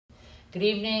Good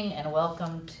evening and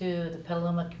welcome to the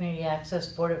Petaluma Community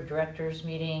Access Board of Directors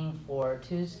meeting for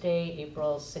Tuesday,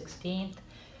 April 16th,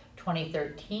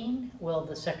 2013. Will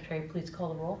the secretary please call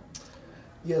the roll?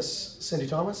 Yes, Cindy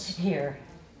Thomas. Here.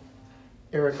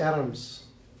 Eric Adams.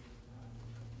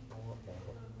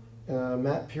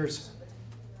 Matt Pearson.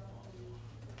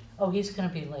 Oh, he's going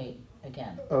to be late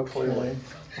again. Okay.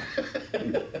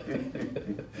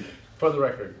 For the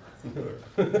record.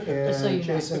 And so you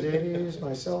Jason Davies,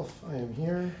 myself, I am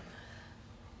here.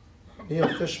 Neil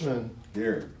Fishman.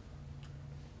 Here.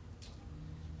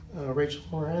 Rachel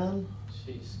Moran.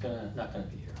 She's not gonna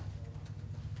be here.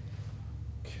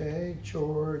 Okay,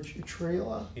 George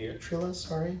Utrila. Here. Utrila,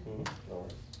 sorry. No,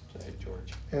 say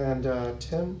George. And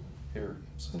Tim. Here.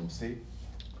 See?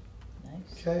 Nice.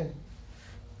 Okay.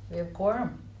 We have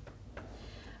quorum.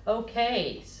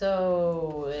 Okay,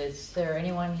 so is there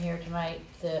anyone here tonight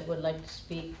that would like to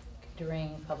speak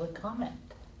during public comment?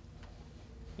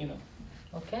 You know.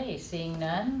 Okay, seeing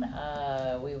none,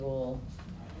 we will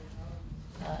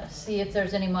see if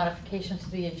there's any modifications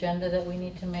to the agenda that we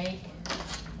need to make.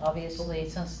 Obviously,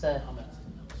 since the... Comments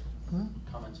and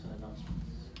announcements. Comments and announcements.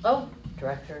 Oh,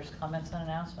 directors, comments and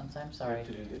announcements, I'm sorry.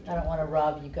 I don't want to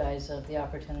rob you guys of the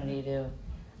opportunity to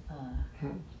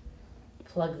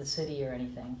plug the city or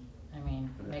anything. I mean,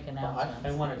 make announcements.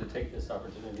 I wanted to take this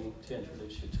opportunity to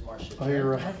introduce you to Marcia. Oh, you're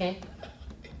right. Okay.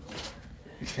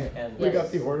 And We got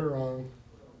the order wrong.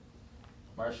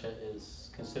 Marcia is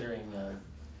considering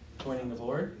joining the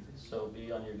board, so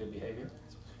be on your good behavior.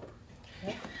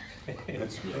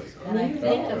 That's good. And I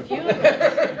think a few of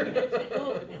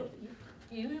us,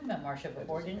 you met Marcia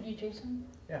before, didn't you, Jason?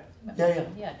 Yeah. Yeah.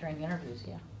 Yeah, during interviews,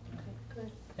 yeah. Okay,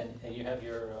 good. And you have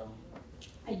your,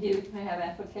 I do. I have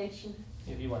application.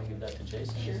 if you want to give that to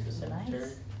Jason, Sure. as the secretary.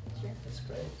 Nice. Sure. That's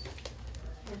great.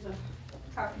 There's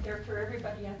a copy there for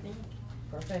everybody, I think.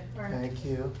 Perfect. Or- Thank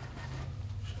you.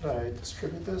 Should I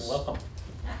distribute this? Welcome.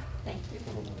 Thank you.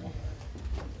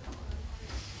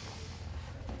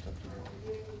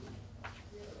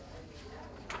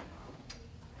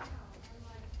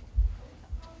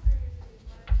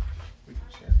 We can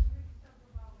share.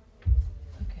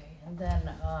 Okay, and then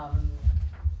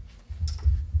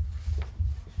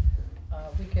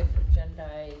we could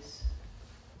agendize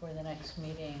for the next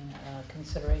meeting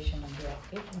consideration of the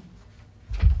application.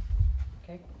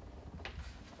 Okay.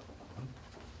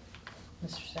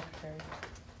 Mr. Secretary.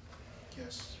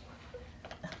 Yes.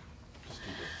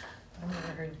 I've never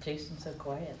heard Jason so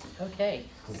quiet. Okay,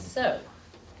 so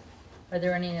are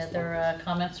there any other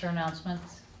comments or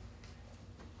announcements?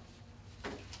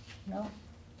 No?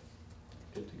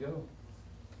 Good to go.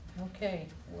 Okay.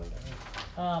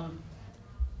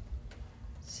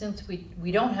 Since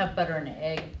we don't have butter and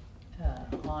egg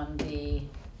on the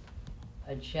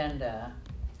agenda,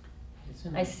 It's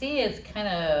in I see it's kind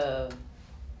of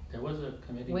There was a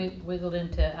committee. wiggled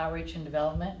into outreach and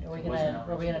development. Are we It was in gonna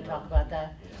outreach and talk development. about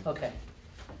that? Yeah. Okay.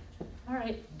 All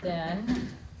right, then,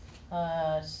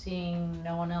 seeing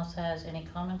no one else has any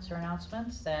comments or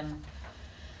announcements, then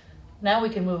now we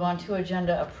can move on to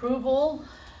agenda approval.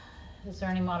 Is there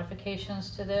any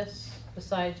modifications to this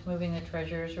besides moving the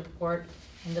treasurer's report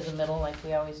into the middle like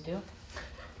we always do?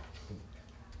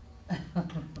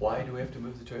 Why do we have to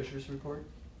move the treasurer's report?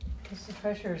 Because the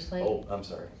treasurer's late. Oh, I'm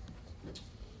sorry.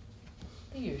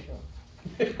 The usual.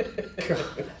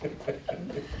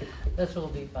 This will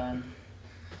be fun.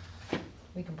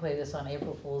 We can play this on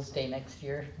April Fool's Day next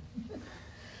year.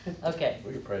 Okay.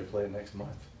 We could probably play it next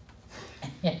month.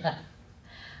 Yeah.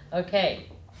 Okay.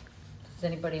 Does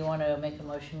anybody want to make a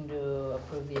motion to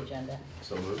approve the agenda?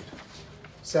 So moved.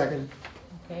 Second.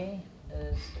 Okay.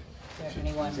 Is there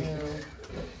anyone who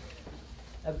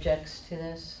objects to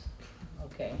this?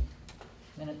 Okay.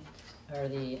 Minutes, or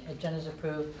the agenda's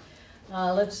approved.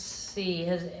 Let's see,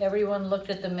 has everyone looked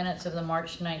at the minutes of the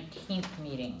March 19th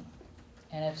meeting?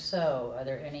 And if so, are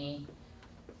there any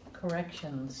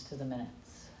corrections to the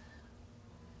minutes?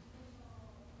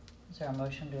 Is there a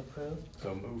motion to approve?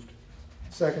 So moved.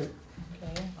 Second.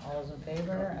 Okay, all those in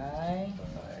favor? Aye.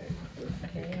 Aye.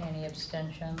 Okay, any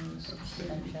abstentions?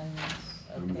 Abstentions?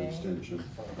 I'm an Okay. abstention.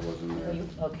 I wasn't Oh, there. you-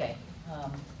 Okay,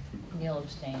 Neil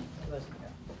abstained, he wasn't here.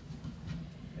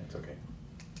 It's okay.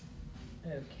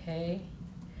 Okay.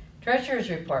 Treasurer's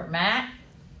report, Matt?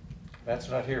 Matt's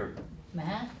not here.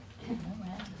 Matt? No,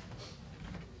 Matt.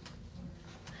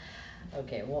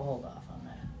 Okay, we'll hold off on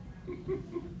that.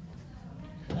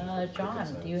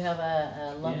 John, do you have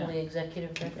a lovely Yeah.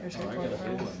 executive director's Oh, I report got a for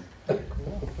good us? one.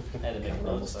 Cool. I had to make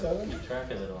notes so I could keep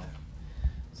track of it all.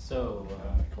 So,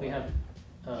 we have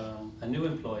a new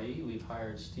employee. We've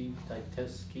hired Steve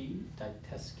Diteski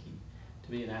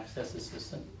be an access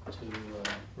assistant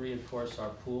to reinforce our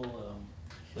pool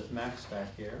with Max back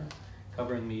here,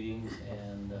 covering meetings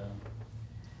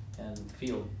and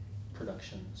field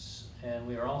productions. And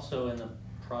we are also in the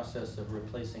process of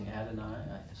replacing Adonai.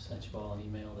 I sent you all an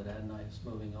email that Adonai is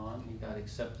moving on. He got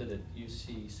accepted at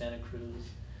UC Santa Cruz,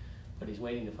 but he's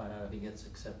waiting to find out if he gets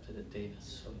accepted at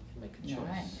Davis, so he can make a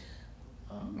choice.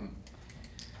 Nice.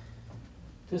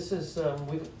 This is,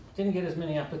 we didn't get as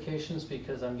many applications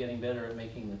because I'm getting better at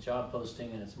making the job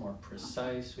posting and it's more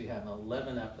precise. We have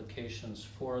 11 applications,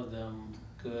 4 of them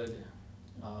good.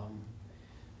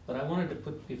 But I wanted to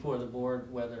put before the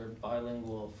board whether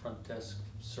bilingual front desk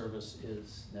service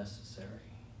is necessary.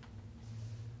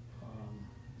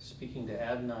 Speaking to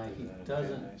Adonai, he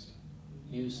doesn't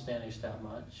use Spanish that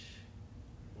much.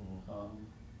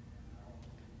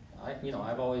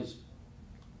 I've always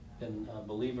been a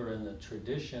believer in the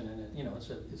tradition, and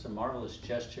it's a marvelous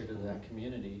gesture to that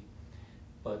community.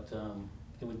 But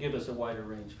it would give us a wider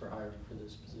range for hiring for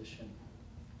this position.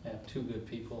 I have 2 good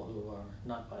people who are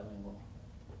not bilingual.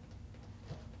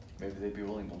 Maybe they'd be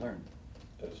willing to learn.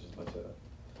 That's just my setup.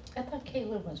 I thought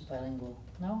Caitlin was bilingual,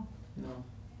 no? No,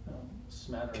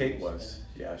 smattering. Kate of was,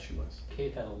 Spanish. yeah, she was.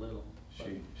 Kate had a little. but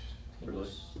She, It really?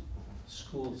 was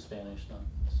school Spanish, not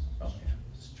Oh.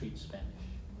 street Spanish.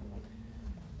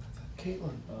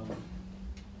 Caitlin.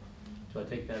 Do I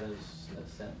take that as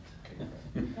assent?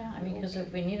 Yeah, I mean, because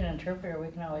if we need an interpreter, we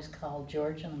can always call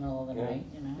George in the middle of the Yeah. night,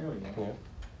 you Here know, we go. Yeah.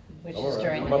 which All is right,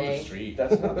 during I'm the up day. street.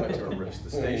 That's not much of a risk. The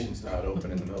station's not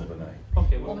open in the middle of the night.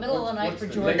 Okay, Well, middle of the night what's for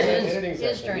the George next-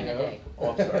 is during the day. Oh,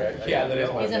 I'm sorry. Yeah, that is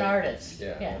my He's an bad. artist,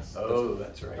 Yeah. yes. Oh,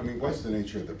 that's right. I mean, what's the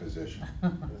nature of the position?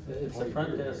 It's a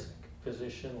front desk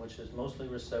position, which is mostly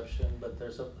reception, but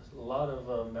there's a lot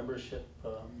of membership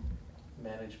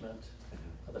management.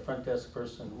 The front desk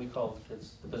person,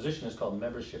 the position is called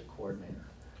membership coordinator.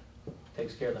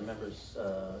 Takes care of the members'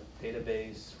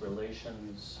 database,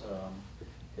 relations,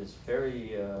 is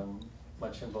very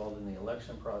much involved in the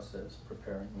election process,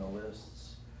 preparing the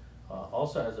lists.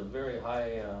 Also has a very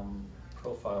high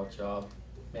profile job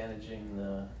managing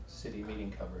the city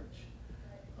meeting coverage.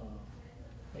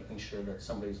 Making sure that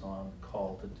somebody's on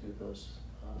call to do those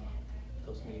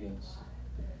meetings.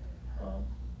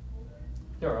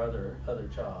 There are other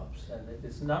jobs, and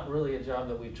it's not really a job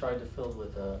that we've tried to fill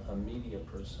with a media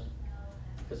person,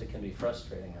 because it can be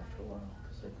frustrating after a while,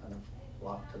 because they're kind of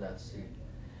locked to that seat.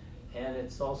 And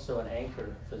it's also an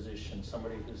anchor position,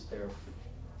 somebody who's there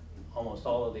almost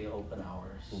all of the open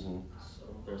hours. Mhm. So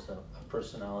there's a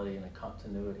personality and a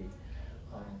continuity.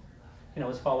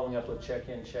 It's following up with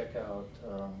check-in, check-out,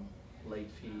 late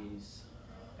fees,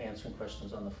 answering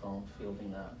questions on the phone,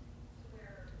 fielding that.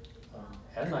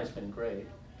 Adonai's been great.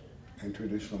 And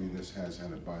traditionally, this has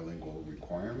had a bilingual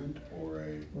requirement or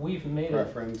a We've made it,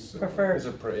 preference? Preferred. It's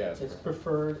a, it's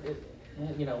preferred,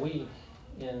 we,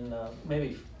 in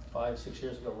maybe 5-6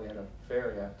 years ago, we had a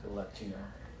very active Latino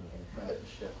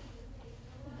membership.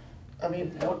 I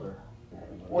mean, Elder.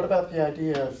 what about the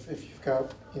idea of if you've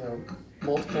got,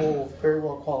 multiple very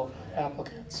well qualified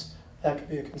applicants, that could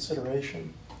be a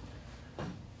consideration?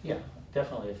 Yeah,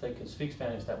 definitely, if they could speak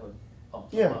Spanish, that would bump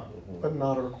them Yeah, up. but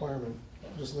not a requirement.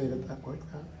 Just leave it that like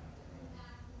that.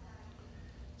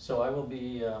 So I will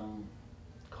be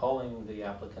calling the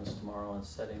applicants tomorrow and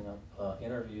setting up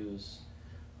interviews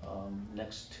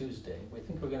next Tuesday. We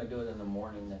think we're gonna do it in the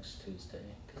morning next Tuesday,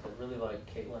 because I'd really like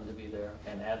Caitlin to be there,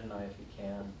 and Adonai if he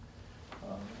can.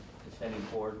 If any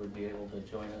board would be able to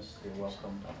join us, you're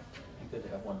welcome. It'd be good to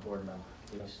have one board member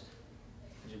at least.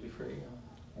 Would you be free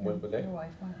What day? Your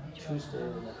wife won't want you. Tuesday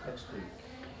next week?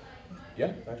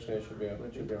 Yeah, actually, I should be,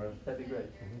 Would should be around. That'd be great.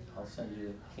 I'll send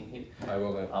you, I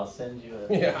will then. I'll send you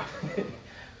a. Yeah.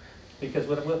 Because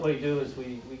what we do is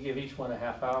we give each one a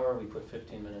half hour, we put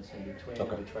 15 minutes in between, and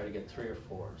Okay. we try to get 3 or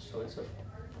 4. So it's a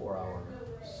 4-hour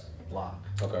block.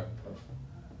 Okay.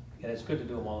 And it's good to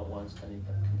do them all at once, then you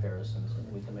get comparisons,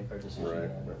 and we can make our decision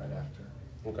Right. right after.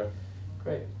 Okay.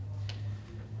 Great.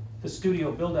 The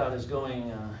studio build-out is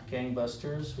going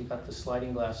gangbusters. We got the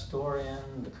sliding glass door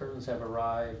in, the curtains have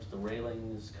arrived, the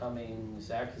railing is coming.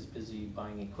 Zach is busy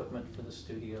buying equipment for the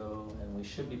studio, and we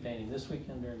should be painting this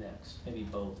weekend or next, maybe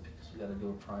both, because we gotta do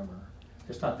a primer.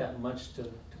 There's not that much to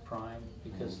prime,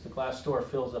 because the glass door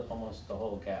fills up almost the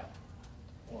whole gap.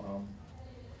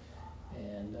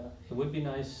 And it would be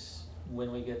nice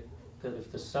when we get, that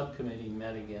if the subcommittee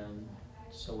met again,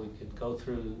 so we could go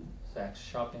through Zach's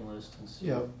shopping list and see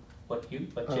Yeah. what I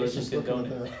was Jason just could looking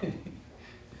at donate.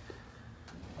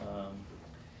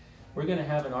 We're gonna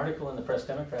have an article in the Press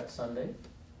Democrat Sunday,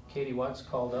 Katie Watts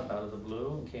called up out of the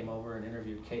blue and came over and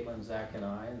interviewed Caitlin, Zach, and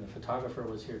I, and the photographer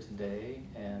was here today,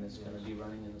 and it's gonna be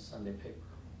running in the Sunday paper.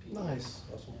 Nice.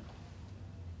 Awesome.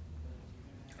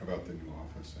 About the new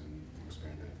office and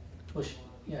expanded. Well,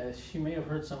 yeah, she may have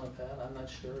heard some of that, I'm not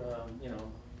sure, you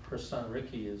know, her son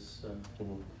Ricky is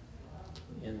Mhm.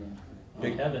 in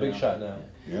Big, heaven big now. shot now.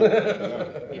 Yeah,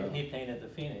 yeah, yeah. He painted the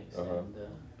Phoenix, Uh-huh.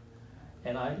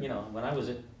 and I, you know, when I was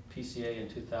at PCA in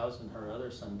 2000, her other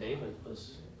son David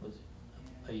was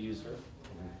a user,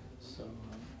 so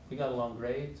we got along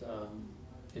great.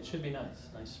 It should be nice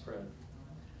spread.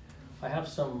 I have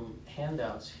some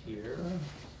handouts here.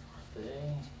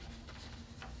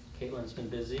 Caitlin's been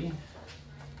busy.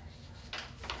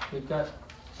 We've got,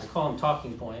 I call them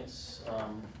talking points.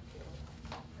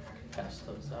 Pass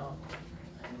those out.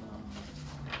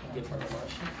 And, give her a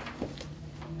Russian.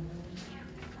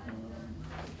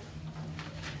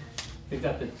 We've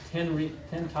got the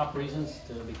 10 top reasons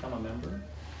to become a member.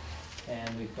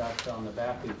 And we've got on the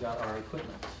back, we've got our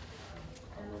equipment.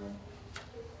 A little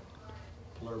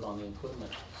blurb on the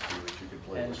equipment. See what you could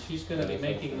play And with. she's gonna be That's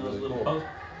making actually those really little cool.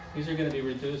 these are gonna be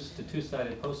reduced to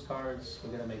 2-sided postcards.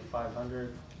 We're gonna make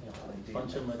 500, you know,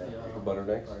 bunch of them at the.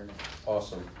 Butternecks?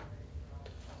 Awesome.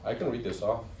 I can read this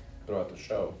off throughout the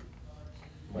show,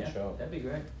 my Yeah, show. that'd be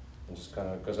great. And just kind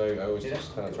of, because I always Yeah.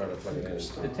 just kind of try to plug it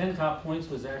in. The 10 top points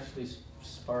was actually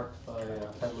sparked by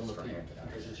Petaluma Sorry. Pete.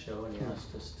 There's a show and he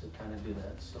asked us to kind of do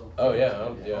that, so. Oh,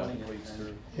 yeah, yeah. Owning it,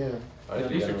 and, Yeah, I you know, need to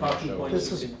these get are it on my talking show. points.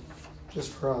 This you is- can-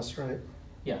 just for us, right?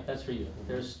 Yeah, that's for you.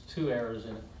 There's 2 errors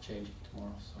in it, changing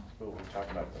tomorrow, so. Well, we're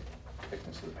talking about the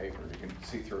thickness of the paper, you can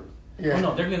see through. Yeah. Oh,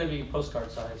 no, they're gonna be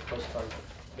postcard size, postcard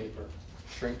paper,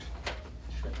 Shrinked.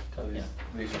 shrink, cut, yeah,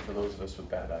 These are for those of us with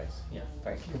bad eyes. yeah.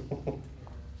 Thank you.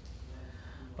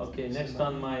 Okay, next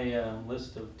on my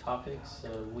list of topics,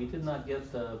 we did not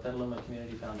get the Petaluma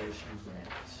Community Foundation grant.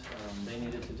 They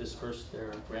needed to disperse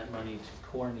their grant money to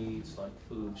core needs like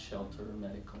food, shelter,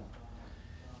 medical.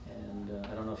 And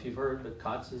I don't know if you've heard, but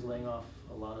COTS is laying off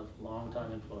a lot of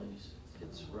longtime employees.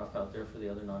 It's rough out there for the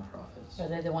other nonprofits. Are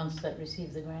they the ones that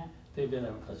received the grant? They've been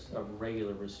a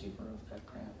regular receiver of that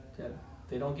grant.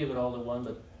 They don't give it all to one,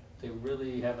 but they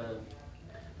really have a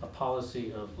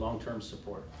policy of long-term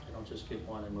support. They don't just give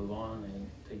one and move on, and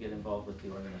they get involved with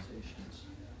the organizations.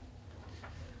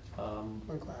 I'm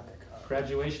glad they got it.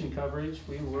 Graduation coverage,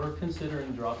 we were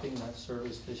considering dropping that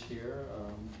service this year.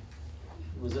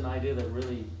 It was an idea that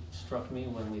really struck me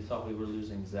when we thought we were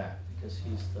losing Zach, because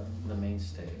he's the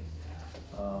mainstay.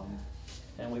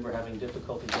 And we were having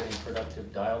difficulty getting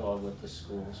productive dialogue with the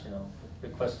schools, you know,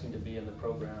 requesting to be in the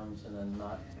programs and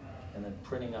then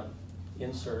printing up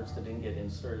inserts that didn't get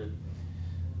inserted.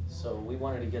 So we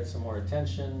wanted to get some more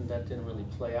attention. That didn't really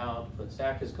play out, but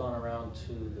Zach has gone around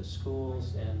to the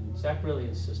schools, and Zach really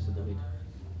insisted that we do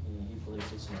it. He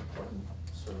believes it's an important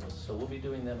service. So we'll be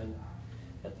doing them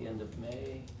at the end of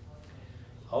May.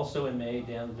 Also in May,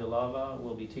 Dan Vilava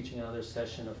will be teaching another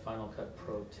session of Final Cut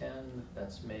Pro 10.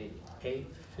 That's May 8th,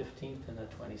 15th, and the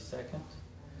 22nd.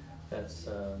 That's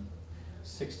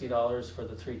 $60 for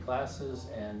the 3 classes,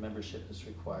 and membership is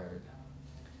required.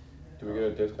 Do we get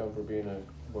a discount for being a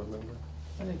board member?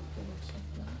 I think we'll work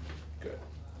something out.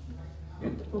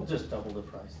 Good. We'll just double the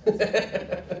price.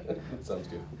 Sounds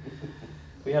good.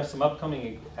 We have some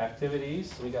upcoming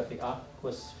activities. We got the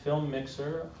Aquas Film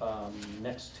Mixer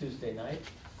next Tuesday night,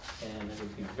 and it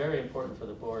would be very important for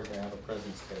the board to have a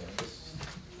presence there.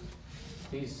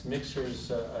 These mixers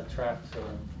attract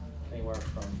anywhere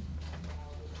from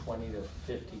 20 to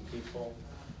 50 people,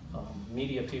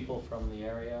 media people from the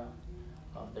area.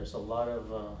 There's a lot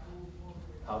of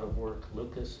out-of-work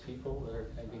Lucas people that are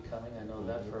going to be coming. I know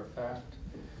that for a fact.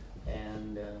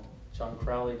 And John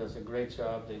Crowley does a great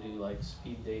job. They do like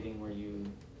speed dating where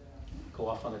you go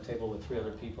off on a table with 3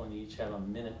 other people and you each have a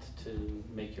minute to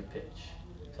make your pitch.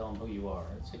 Tell them who you are.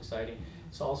 It's exciting.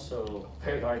 It's also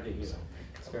very hard to hear.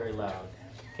 It's very loud.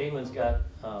 Caitlin's got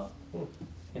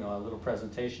you know, a little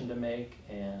presentation to make,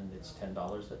 and it's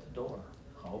 $10 at the door.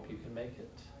 I hope you can make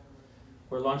it.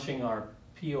 We're launching our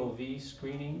POV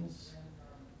screenings.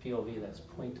 POV, that's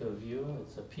point of view.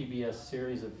 It's a PBS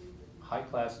series of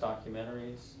high-class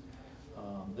documentaries.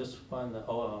 This one,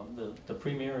 the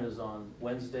premiere is on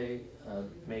Wednesday,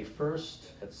 May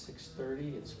 1st at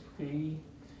 6:30. It's free.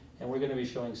 And we're going to be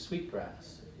showing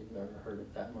Sweetgrass, if you've ever heard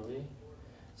of that movie.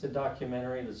 It's a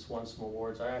documentary that's won some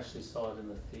awards. I actually saw it in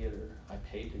the theater. I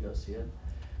paid to go see it.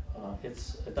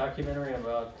 It's a documentary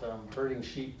about herding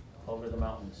sheep over the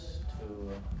mountains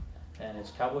and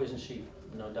it's cowboys and sheep.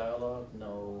 no dialogue,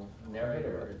 no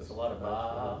narrator. It's a lot of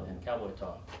blah and cowboy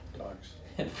talk. Dogs.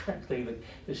 And frankly,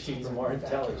 the sheep's more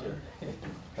intelligent.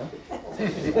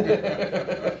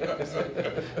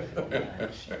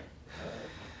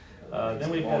 Then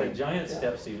we've got a Giant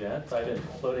Steps event. I've been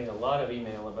floating a lot of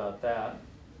email about that.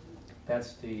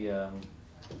 That's the,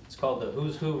 it's called the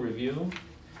Who's Who Review.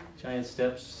 Giant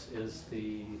Steps is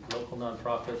the local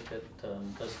nonprofit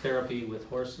that does therapy with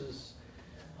horses.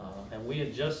 And we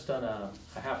had just done a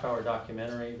half-hour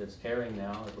documentary that's airing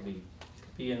now. It'll be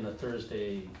in the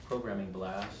Thursday programming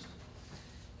blast.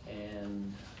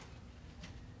 And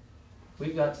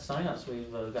we've got signups.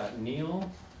 We've got Neil,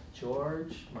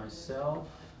 George, myself,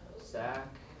 Zach,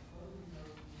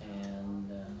 and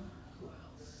who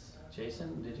else?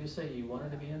 Jason, did you say you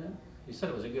wanted to be in it? You said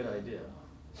it was a good idea.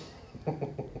 Come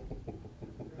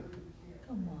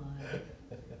on.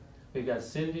 We've got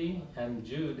Cindy and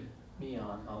Jude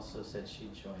Meon also said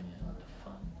she'd join in. What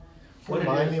fun. What it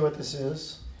Remind is- me what this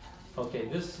is. Okay,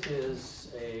 this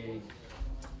is a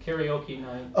karaoke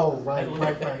night. Oh, right.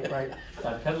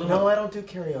 Petaluma. No, I don't do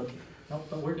karaoke. No,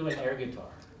 but we're doing air guitar.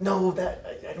 No,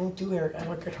 I don't do air.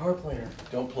 I'm a guitar player.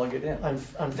 Don't plug it in. I'm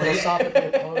philosophically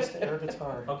opposed to air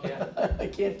guitar. Okay. I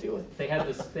can't do it. They had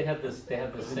the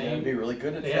You'd same. be really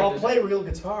good at They that. had I'll this- play real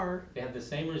guitar. They had the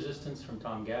same resistance from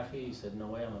Tom Gaffey. He said, "No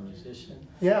way, I'm a musician."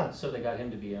 Yeah. So they got him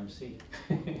to be MC.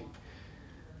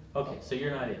 Okay, so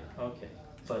you're not in. Okay,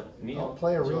 but Neil, I'll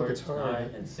play a real George, guitar. I,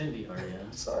 and Cindy are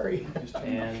in. Sorry. Just turn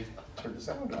And turn the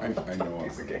sound I off. know I'm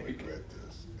Piece of gonna cake. regret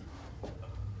this.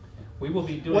 we will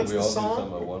be doing. What's We the all do song?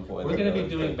 some at one point. We're going to be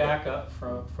doing backup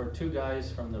for two guys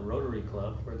from the Rotary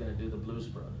Club. We're going to do the Blues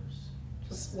Brothers.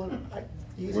 Just one.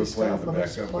 Easy We're playing stuff. the Let me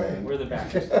just backup play. band. We're the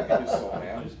backers. You saw,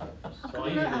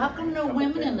 man. How come no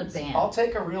women in the band? I'll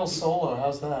take a real solo.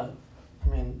 How's that? I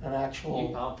mean, an You-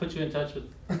 actual. I'll put you in touch with.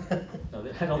 No,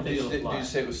 I don't think it'll Did fly. you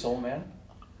say it was Soul Man?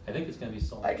 I think it's going to be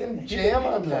soul. I can jam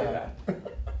on that.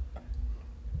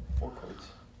 4 chords.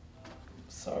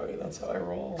 Sorry, that's how I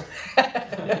roll.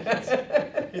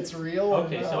 It's real. or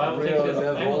Okay, not? so I will take Real this.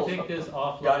 I will level. take this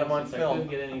offline Got 'em on since I film.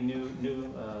 couldn't get any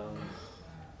new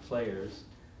players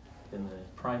in the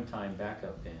primetime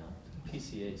backup band.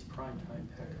 PCA's primetime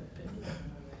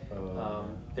backup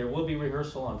band. There will be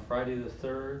rehearsal on Friday the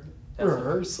 3rd.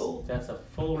 Rehearsal. That's a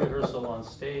full rehearsal on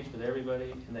stage with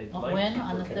everybody, and they'd like. When? people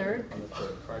On the to- 3rd? On the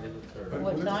 3rd, Friday the 3rd.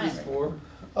 What time? is this for?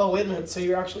 Oh, wait a minute. So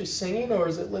you're actually singing, or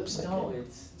is it lip syncing? No,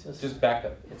 it's Just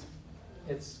backup.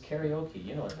 it's karaoke.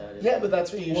 You know what that is. Yeah, but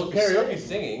that's what you Well, usually karaoke sing.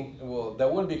 singing. Well,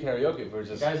 that wouldn't be karaoke if we're The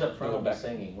just guys up front will doing be back.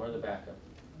 singing. We're the backup.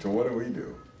 So what do we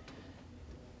do?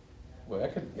 Well, I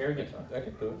could. Air guitar. I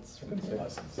could do it. I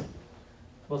could sing.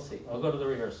 We'll see. I'll go to the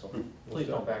rehearsal. Please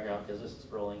don't back out because this is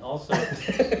rolling. Also,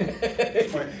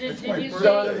 Did you John say,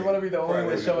 doesn't want to be the only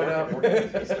one Friday, showing up.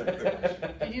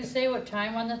 did you say what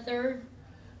time on the 3rd?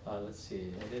 let's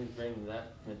see. I didn't bring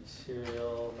that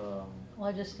material. Well,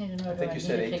 I just need to know, I do think I you need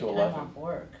said to 8 take to time 11. off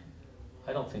work?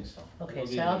 I don't think so. Okay, It'll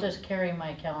so be I'll the- just carry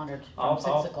my calendar I'll-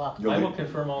 from 6 o'clock. You'll I be- will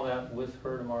confirm all that with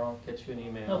her tomorrow. Get you an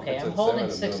email. Okay, It's I'm at holding 7,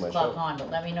 I'm 6 doing my o'clock show. on, but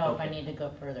let me know if I Okay. need to go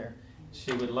further.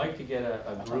 She would like to get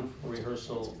a group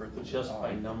rehearsal further just by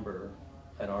behind. number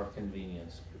at our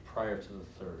convenience prior to the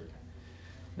 3rd.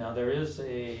 Now, there is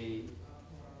a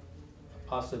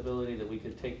possibility that we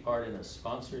could take part in a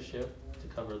sponsorship to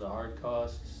cover the hard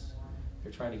costs.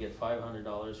 They're trying to get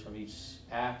 $500 from each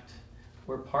act.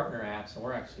 We're partner acts, and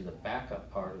we're actually the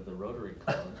backup part of the Rotary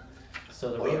Club.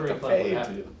 So the We have Rotary to Club pay would have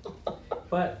too.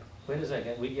 But, wait a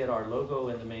second, we get our logo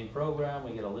in the main program,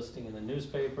 we get a listing in the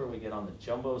newspaper, we get on the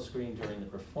jumbo screen during the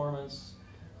performance,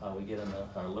 we get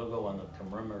our logo on the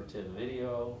commemorative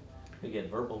video, we get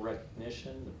verbal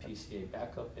recognition, the PCA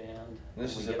backup band.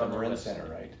 This we is get at the on Marin website.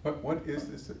 Center, right? What is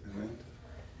this event?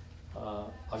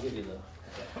 I'll give you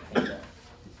the,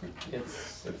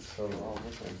 it's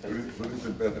What is the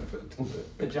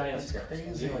benefit? the Giant That's Steps. Do you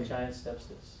know what crazy. Giant Steps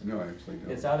is? No, I actually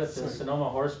don't. It's out at the So- Sonoma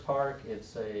Horse Park.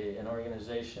 It's an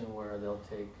organization where they'll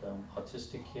take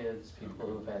autistic kids, people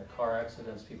who've had car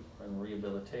accidents, people who are in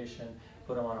rehabilitation,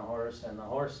 put them on a horse, and the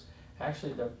horse,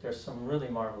 actually, there's some really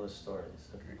marvelous stories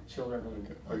of children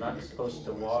who are not supposed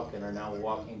to walk and are now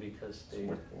walking because they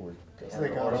Because have they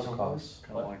the got horse on a costs.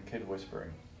 Kind of like kid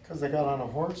whispering. Because they got on a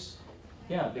horse,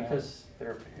 Yeah, because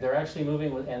Therapy. they're actually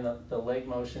moving with, and the leg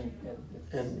motion,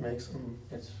 it makes them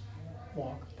it's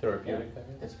walk. Therapeutic.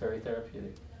 It's very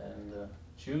therapeutic, and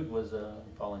Jude was a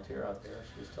volunteer out there,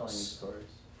 she was telling me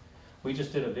stories. We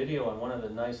just did a video, and one of the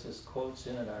nicest quotes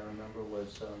in it, I remember,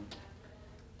 was,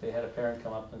 they had a parent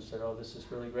come up and said, "Oh, this is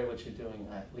really great what you're doing,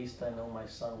 at least I know my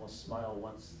son will smile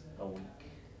once a week."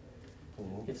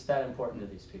 It's that important to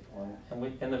these people.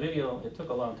 And the video, it took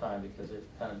a long time because it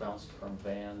kind of bounced from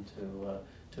Van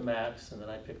to Max, and then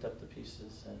I picked up the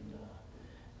pieces,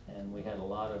 and we had a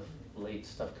lot of late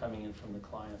stuff coming in from the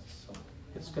clients. So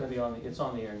it's going to be it's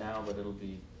on the air now, but it'll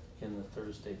be in the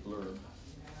Thursday blurb.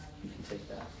 You can take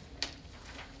that.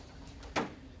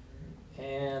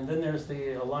 And then there's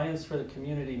the Alliance for the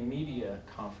Community Media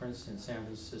Conference in San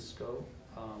Francisco.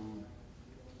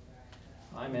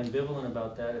 I'm ambivalent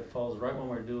about that. It falls right when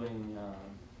we're doing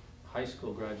high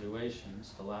school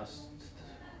graduations, the last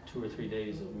 2 or 3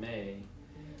 days of May.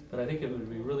 But I think it would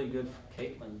be really good for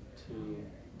Caitlin to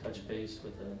touch base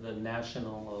with the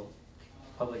national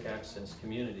public access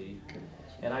community.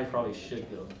 And I probably should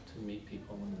go to meet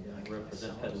people and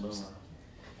represent Petaluma.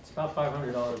 It's about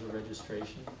 $500 of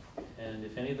registration. And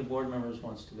if any of the board members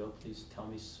wants to go, please tell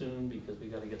me soon, because we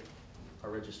got to get our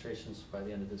registrations by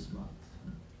the end of this month.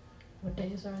 What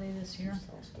days are they this year?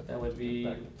 That would be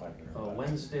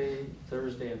Wednesday,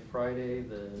 Thursday, and Friday,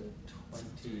 the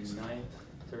 29th,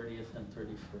 30th, and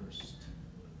 31st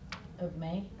Of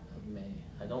May? of May.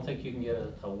 I don't think you can get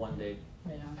a one-day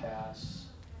Yeah. pass.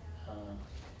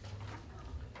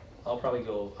 I'll probably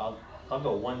go, I'll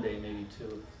go one day, maybe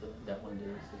two, if that one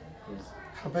day is.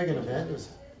 How big an event is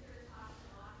it?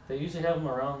 They usually have them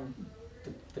around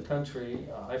the country.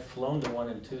 I've flown to one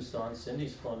in Tucson.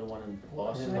 Cindy's flown to one in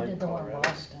Boston. I did the one in Colorado.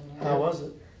 Boston. Yeah. How was it?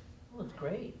 It was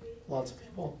great. Lots of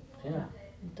people. Yeah.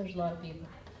 There's a lot of people,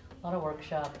 a lot of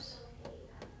workshops.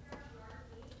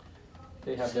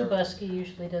 They have Sue their, Buskey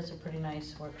usually does a pretty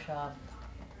nice workshop.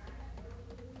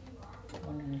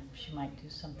 Wondering if she might do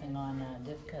something on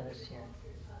DIVCA this year.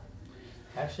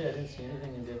 actually, I didn't see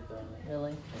anything in DIP.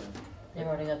 Really? They've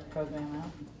already got the program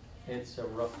out? It's a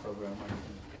rough program.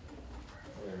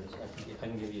 Where is it? I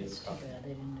can give you a It's too copy. bad they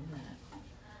didn't do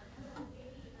that.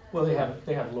 Well,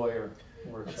 they have lawyer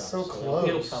workshops. so It'll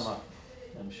close. come up,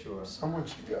 I'm sure. Someone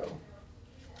should go. Do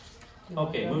you wanna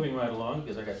Okay, go? moving right along,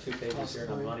 because I got 2 pages here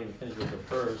and I'm not even finished with the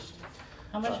first.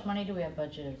 How much money do we have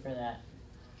budgeted for that?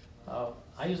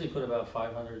 I usually put about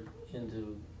 500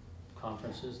 into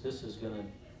conferences. This is gonna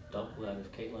double that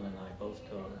if Caitlin and I both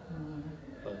go. Mhm.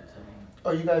 But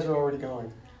Oh, you guys are already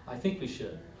going? I think we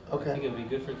should. I Okay. think it'd be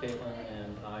good for Caitlin,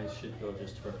 and I should go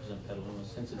just to represent Petaluma,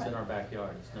 since it's in our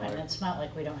backyard. It's And no, it's not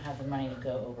like we don't have the money to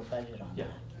go over budget on yeah,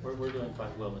 that. we're doing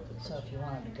quite well with the So budget. if you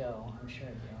wanted to go, I'm sure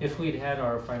you'd go. If we'd had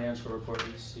our financial report,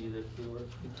 you'd see that we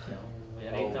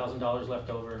had $8,000 left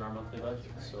over in our monthly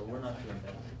budget, so we're not doing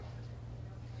bad.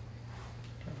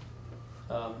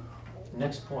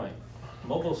 Next point,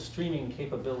 mobile streaming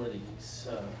capabilities.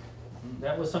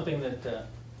 That was something that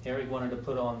Eric wanted to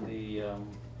put on the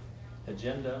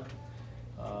agenda.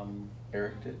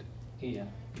 Eric did? Yeah,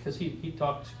 because he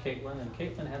talked to Caitlin, and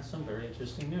Caitlin had some very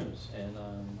interesting news. And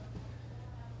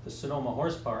the Sonoma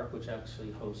Horse Park, which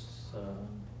actually hosts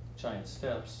Giant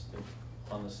Steps, they're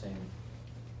on the same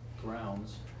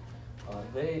grounds,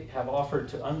 they have offered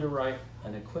to underwrite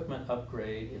an equipment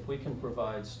upgrade if we can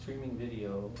provide streaming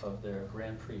video of their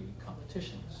Grand Prix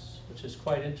competitions, which is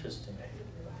quite interesting.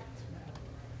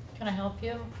 Can I help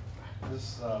you?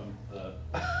 This, the.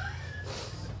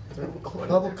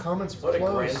 Public comments What a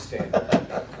closed. grandstand.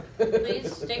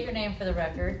 Please state your name for the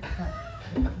record.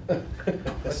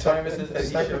 What time is it?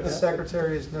 The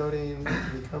secretary is noting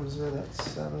he comes in at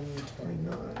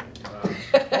 7:29.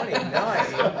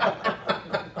 29.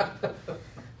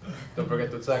 Don't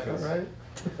forget the All seconds. right?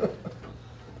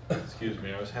 Excuse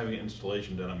me, I was having an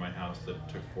installation done on my house that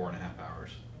took 4.5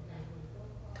 hours.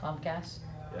 Comcast?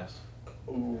 Yes.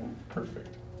 Ooh,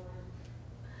 perfect.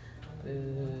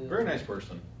 Very nice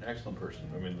person, excellent person.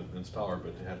 I mean, the installer,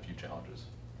 but it had a few challenges.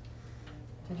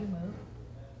 Did you move?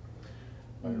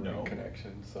 My No.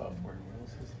 reconnection software. What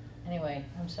else is Anyway,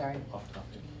 I'm sorry. Off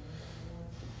topic.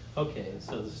 Okay,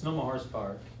 so the Sonoma Horse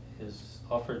Park is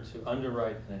offered to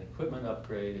underwrite an equipment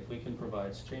upgrade if we can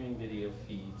provide streaming video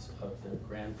feeds of their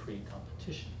Grand Prix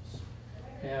competitions.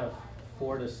 They have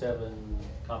 4 to 7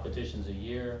 competitions a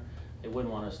year. They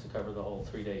wouldn't want us to cover the whole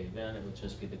 3-day event. It would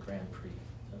just be the Grand Prix.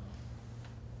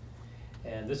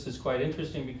 And this is quite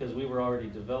interesting because we were already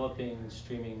developing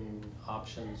streaming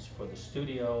options for the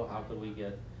studio. How could we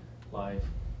get live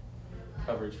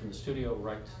coverage from the studio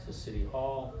right to City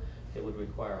Hall? It would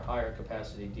require higher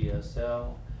capacity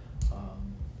DSL.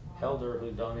 Helder,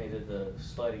 who donated the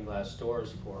sliding glass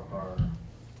doors for our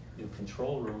new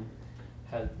control room,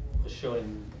 was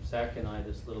showing Zach and I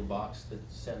this little box that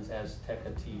sends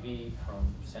Azteca TV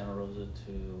from Santa Rosa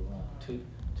to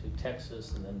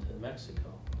Texas and then to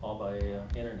Mexico, all by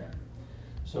internet.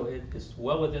 So it's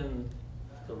well within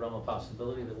the realm of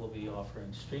possibility that we'll be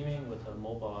offering streaming with a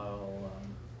mobile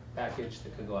package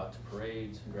that could go out to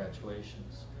parades and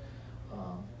graduations.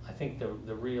 I think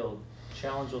the real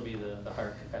challenge will be the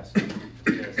higher capacity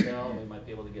PSL. We might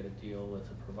be able to get a deal with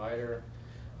a provider,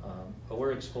 but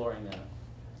we're exploring that,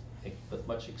 I think, with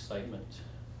much excitement.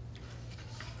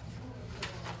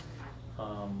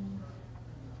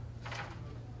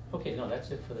 Okay, no, that's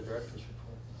it for the director's report.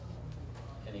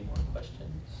 Any more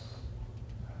questions?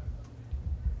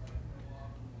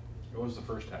 What was the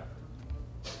first half?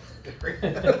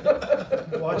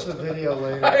 Watch the video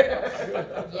later.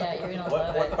 Yeah, you're gonna What,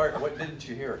 love what it. part, what didn't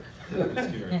you hear?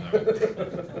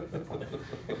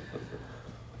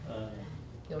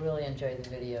 You'll really enjoy the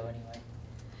video anyway.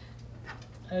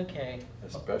 Okay.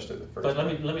 Especially the first But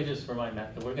let part. me just remind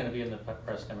Matt that we're gonna be in the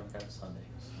Press Democrat Sunday.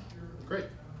 Great,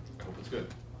 I hope it's good.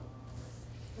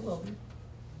 Cool.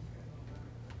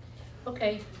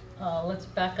 Okay, let's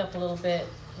back up a little bit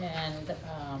and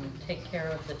take care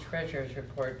of the treasurer's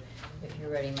report. If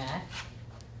you're ready, Matt.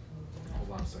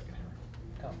 Hold on a second here.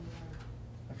 Go.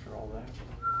 After all that.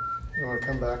 You wanna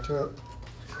come back to it?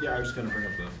 Yeah, I was just gonna bring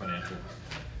up the financial.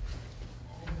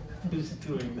 Who's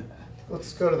doing that?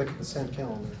 Let's go to the consent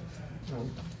calendar.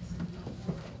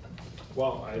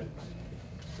 Well,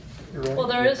 You ready? Well,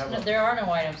 We have a- there are no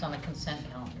items on the consent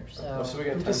calendar, Well, so so, we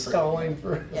got I'm time just for. stalling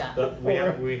for. yeah. we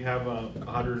have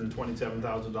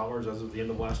 $127,000 as of the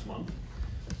end of last month,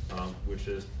 which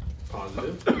is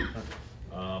positive.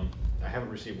 I haven't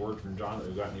received word from John that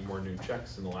we've got any more new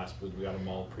checks in the last, we got them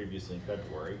all previously in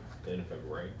February, the end of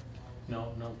February.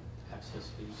 No access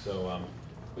fees. So,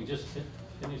 We just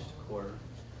finished a quarter.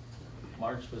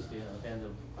 March was the end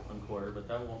of one quarter, but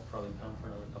that won't probably come for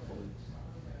another couple of weeks.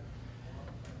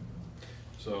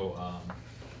 So,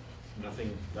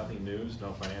 nothing news,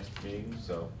 no finance meetings,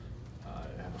 so I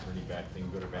haven't heard any bad thing,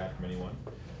 good or bad from anyone.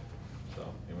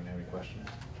 So, anyone have any questions?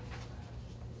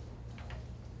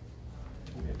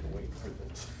 We had to wait for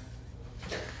this.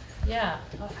 Yeah,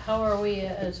 how are we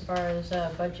as far as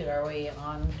budget? Are we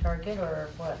on target or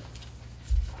what?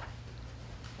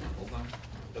 Hold on,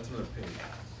 that's another page.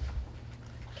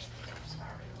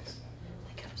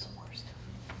 Think of some more stuff.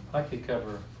 I could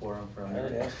cover for him for a I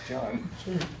already minute. asked John.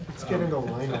 Let's get into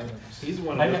line items. He's the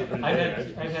one who doesn't been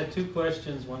I've had two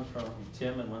questions, one from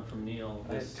Tim and one from Neil.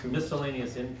 I had This two.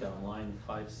 miscellaneous income, line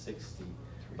 560,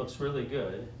 looks really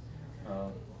good.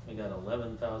 We got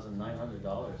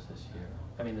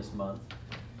 $11,900 this month.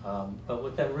 But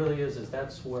what that really is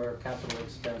that's where capital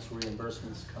expense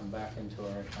reimbursements come back into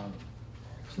our account.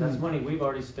 So that's money we've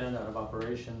already spent out of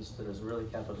operations that is really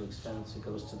capital expense. It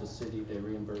goes to the city, they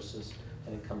reimburse us,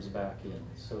 and it comes back in.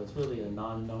 So it's really a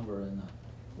non-number in the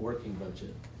working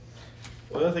budget.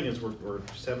 Well, the other thing is we're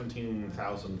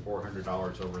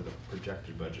 $17,400 over the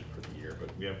projected budget for the year, but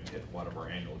we haven't hit a lot of our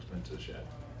annual expenses yet.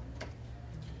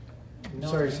 No,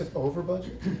 Sorry, you said over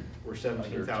budget? We're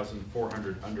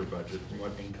 17,400 under budget from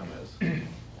what income is.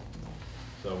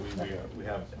 So we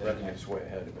have. Revenue's way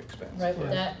ahead of expense. Right,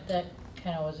 but Yeah. that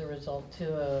kind of was a result too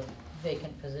of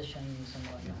vacant positions and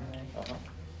whatnot, right? Uh-huh.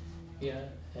 Yeah,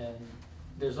 and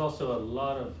there's also a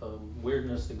lot of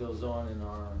weirdness that goes on in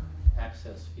our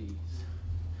access fees.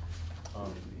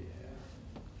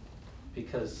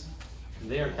 Because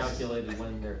they are calculated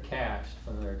when they're cashed,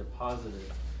 when they're deposited.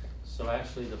 So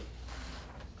actually,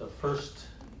 the first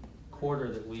quarter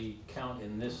that we count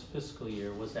in this fiscal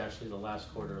year was actually the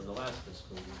last quarter of the last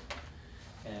fiscal year.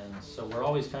 And so we're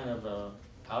always kind of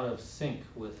out of sync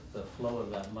with the flow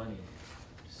of that money.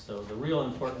 So the real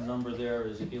important number there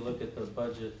is if you look at the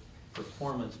budget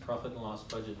performance, profit and loss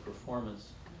budget performance,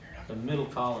 the middle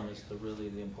column is really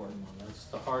the important one. That's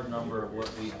the hard number of what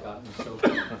we've gotten so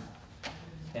far.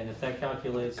 And if that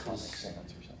calculates Comic as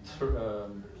Sans or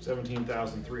something.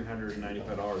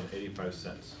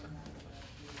 $17,395.85.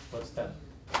 what's that?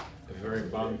 The very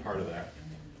bottom part of that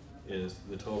is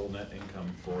the total net income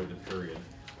for the period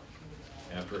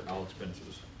after all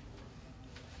expenses.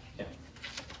 Yeah.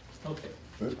 Okay.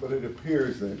 But it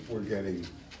appears that we're getting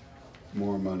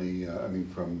more money,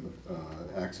 from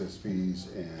access fees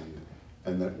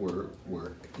and that we're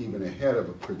even ahead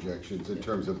of projections in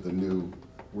terms of the new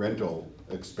rental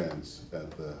expense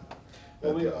at the.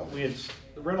 Well, we had,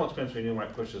 the rental expense we knew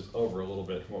might push us over a little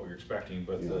bit from what we were expecting,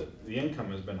 but Yeah. the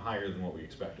income has been higher than what we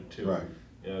expected too. Right.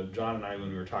 John and I, when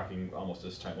we were talking almost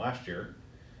this time last year,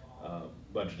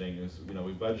 budgeting is, we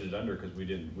budgeted under because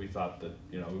we thought that,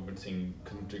 we've been seeing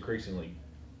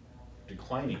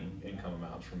declining income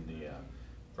amounts from the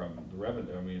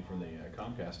revenue, from the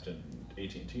Comcast and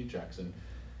AT&T checks, and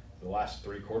the last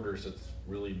 3 quarters, it's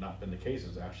really not been the case.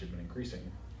 It's actually been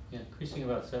increasing. Yeah, increasing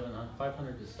about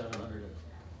 500 to 700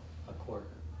 a quarter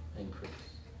increase.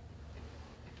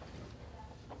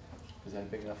 Is that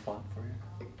big enough font for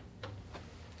you?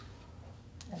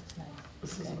 That's nice.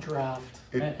 This is a Okay. draft.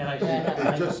 And I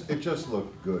It just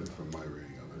looked good from my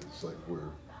reading of it. It's like we're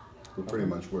pretty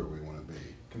much where we wanna be,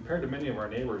 Compared to many of our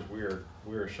neighbors,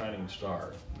 we're a shining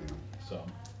star, you know. so,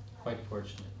 quite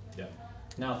fortunate. yeah.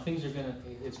 Now,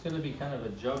 it's gonna be kind of a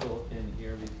juggle in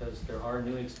here because there are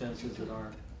new expenses that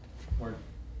weren't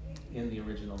in the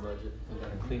original budget. We've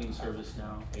got a cleaning service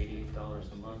now,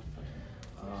 $88 a month.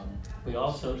 We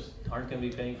also aren't gonna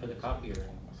be paying for the copier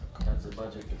anymore. That's a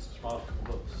budget that's off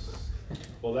the books.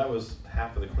 Well, that was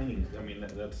half of the cleaning, I mean,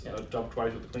 that's Yeah. up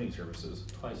twice with the cleaning services.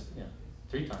 Twice, yeah,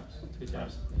 three times. Yeah.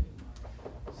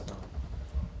 So.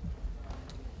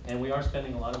 And we are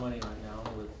spending a lot of money right now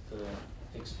with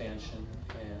expansion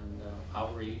and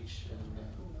outreach, and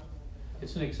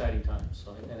it's an exciting time.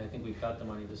 So, and I think we've got the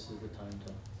money. This is the time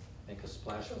to make a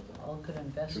splash with it. All good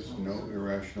investments. Just no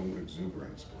irrational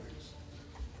exuberance, please.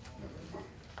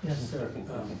 Yes, sir.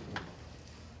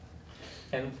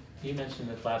 And you mentioned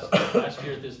that last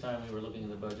year at this time, we were looking at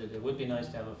the budget. It would be nice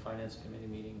to have a finance committee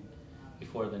meeting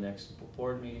before the next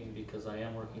board meeting, because I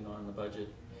am working on the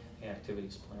budget and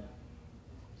activities plan.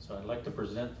 So I'd like to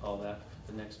present all that at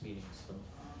the next meeting, so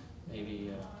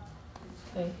maybe,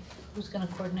 Okay, who's gonna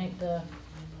coordinate the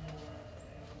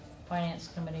finance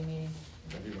committee meeting?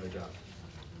 That'd be my job.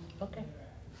 Okay.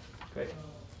 great.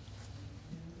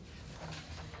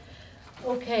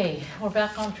 Okay, we're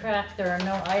back on track. There are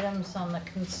no items on the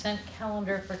consent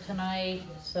calendar for tonight,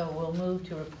 so we'll move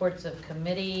to reports of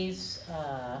committees.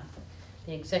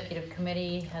 The executive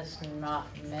committee has not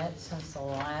met since the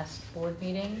last board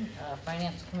meeting.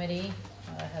 Finance committee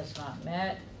has not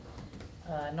met.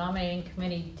 Nominating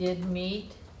committee did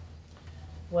meet.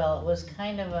 Well, it was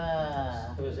kind of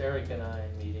a, It was Eric and I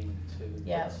meeting to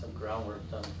Yeah. get some groundwork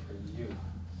done for you.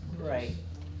 right,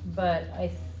 but I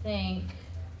think,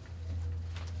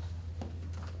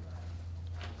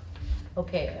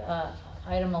 okay,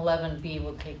 item 11B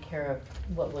will take care of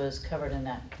what was covered in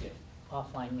that Yeah.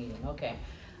 offline meeting, okay.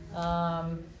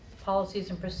 Policies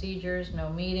and procedures, no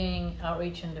meeting.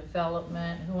 Outreach and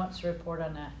development, who wants to report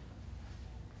on that?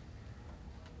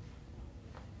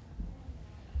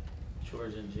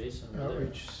 George and Jason were there.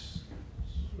 Outreach.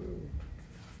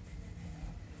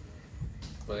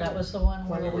 That was the one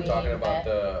We where were we talking about met,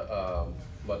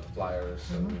 the flyers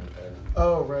and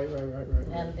Oh, right.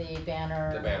 and the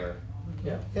banner. the banner.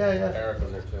 Yeah. Yeah, yeah. Eric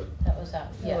was there too. That was out,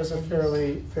 It yeah. was a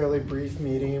and fairly brief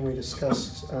meeting. We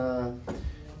discussed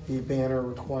the banner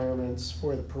requirements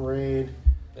for the parade,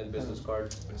 And business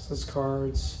cards. business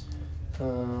cards.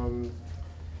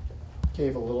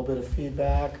 Gave a little bit of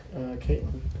feedback.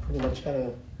 Caitlin pretty much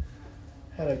had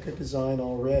a good design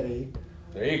already.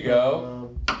 There you go.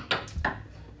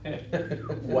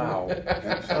 Wow.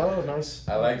 Oh, nice.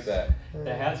 I like that.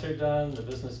 The hats are done, the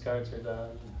business cards are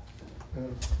done,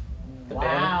 the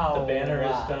Wow. banner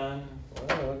Wow. is done.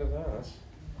 Wow, look at that. That's-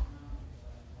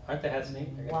 Aren't the hats neat?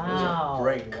 Wow.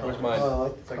 Bright color. Where's mine? Oh, I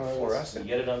like It's the like colors. You fluorescent.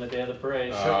 get it on the day of the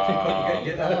parade.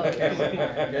 Get that on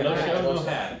camera. No show, no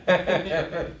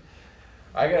hat.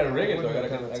 I gotta rig it though. I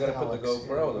Kind of gotta put the italics,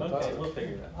 GoPro on the Okay, top. we'll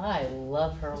figure it out. I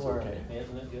love her It's work. okay.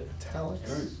 Isn't it good?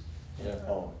 Italics. Yeah.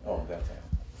 Oh, that's it.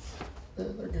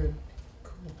 They're good.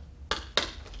 Cool.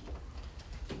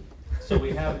 So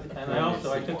we have, and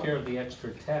I took care of the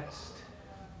extra text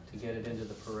to get it into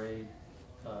the parade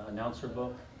announcer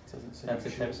book. Doesn't say That's the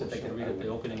show, text that they show. can read at the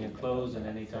opening and close, and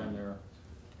anytime they're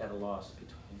at a loss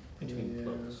between Yeah.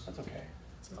 floats. That's okay.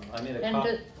 I made a And,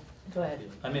 copy. go ahead.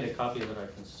 I made a copy of it. I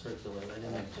can circulate. I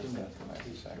didn't have too many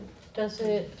copies. Does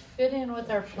it fit in with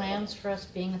our plans for us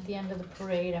being at the end of the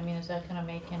parade? I mean, is that gonna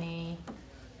make any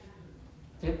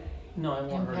No, I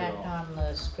won't hurt at impact all. on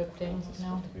the scripting?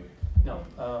 No? No,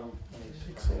 let me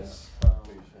see. Pixels.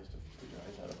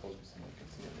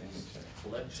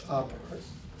 Let's, Up.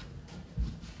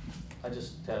 I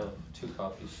just have 2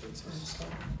 copies, so it's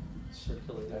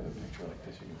circulated. Have a picture like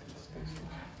this, you can see the space station.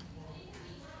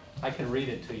 I can read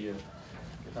it to you.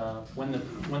 When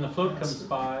the float comes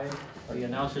by, the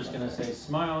announcer's gonna say,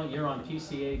 "Smile, you're on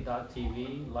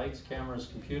PCA.TV, lights, cameras,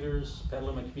 computers.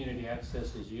 Petaluma Community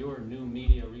Access is your new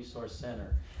media resource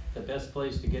center. The best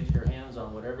place to get your hands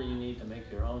on whatever you need to make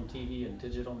your own TV and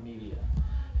digital media.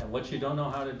 And what you don't know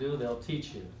how to do, they'll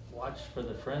teach you. Watch for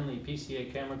the friendly PCA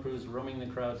camera crews roaming the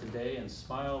crowd today and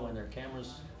smile when their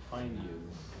cameras find you."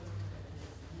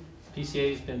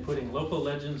 PCA's been putting local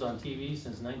legends on TV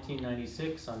since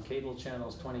 1996 on cable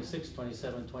channels 26,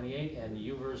 27, 28, and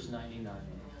UVerse 99.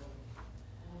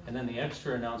 And then the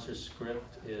extra announcer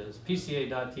script is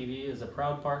PCA.TV is a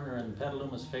proud partner in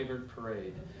Petaluma's favorite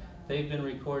parade. They've been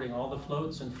recording all the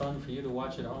floats and fun for you to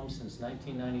watch at home since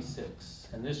 1996.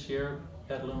 And this year,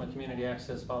 Petaluma Community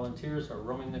Access volunteers are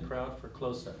roaming the crowd for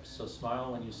close-ups, so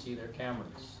smile when you see their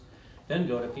cameras. Then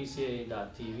go to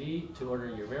pca.tv to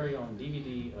order your very own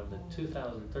DVD of the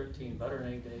 2013 Butter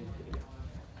and Egg Day video.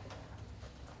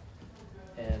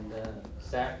 And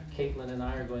Zach, Caitlin, and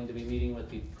I are going to be meeting with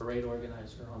the parade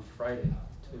organizer on Friday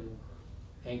to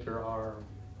anchor our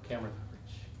camera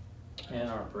coverage and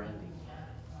our branding.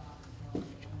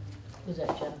 Was that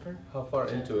Jennifer? How far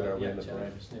into it are we Yeah, in the parade?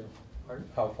 Jennifer's new. Pardon?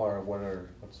 How far,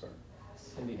 what's our?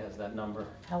 Cindy has that number.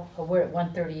 We're at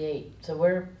 138, so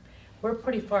we're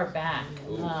pretty far back.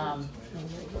 Ooh.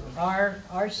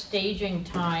 Our staging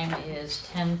time is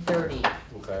 10:30,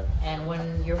 Okay. and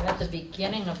when you're at the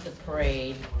beginning of the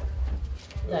parade,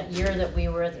 that year that we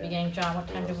were at the beginning, John, what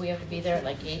time did we have to be there?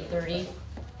 Like 8:30?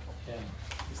 Yeah.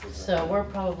 So we're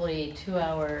probably 2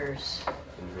 hours,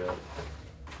 Yeah.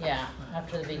 yeah,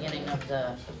 after the beginning of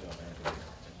the,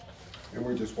 And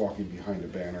we're just walking behind a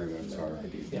banner that's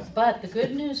already. Yeah. but the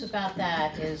good news about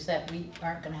that is that we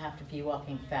aren't gonna have to be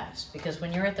walking fast, because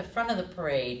when you're at the front of the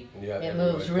parade, Yeah, it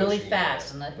everybody moves really pushing,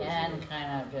 fast, and the pushing. end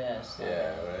kind of just.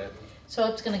 Yeah, right. So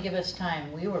it's gonna give us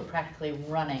time. We were practically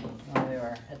running when we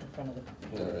were at the front of the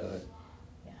Yeah, really.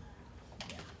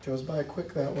 yeah. Goes by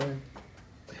quick that way.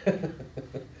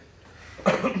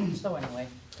 So anyway,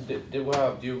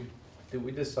 Did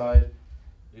we decide,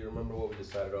 do you remember what we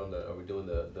decided on are we doing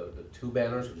the two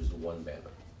banners or just one banner?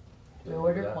 we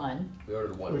ordered one. We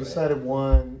ordered one, We right? decided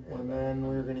one, and then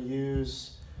we were gonna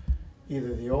use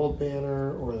either the old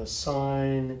banner or the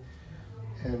sign,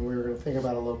 and we were gonna think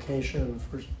about a location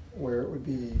for where it would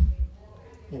be,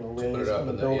 you know, To put it raised up on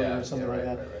the in the, building yeah, or something yeah, like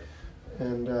right, that. right, right.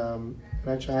 And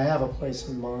actually, I have a place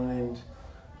in mind.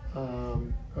 We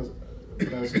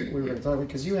were gonna talk,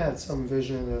 because you had some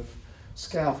vision of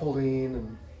scaffolding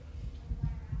and,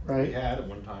 We right? had at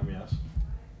one time, yes.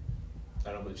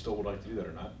 I don't know if they still would like to do that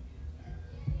or not.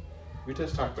 We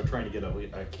just talked about trying to get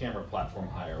a camera platform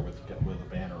higher with a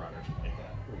banner on it or something like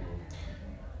that.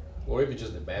 Or even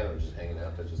just the banner just hanging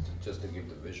out there, just to give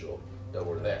the visual that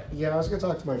we're there. Yeah, I was gonna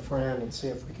talk to my friend and see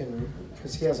if we can,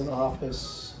 because he has an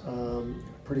office,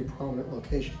 pretty prominent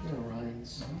location in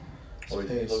Orion's Or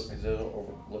space. does it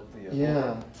overlook the?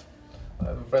 Yeah, I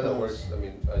have a friend that works,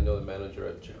 I know the manager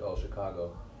at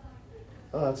Chicago.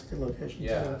 oh, that's a good location.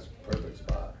 Yeah, too. it's a perfect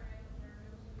spot.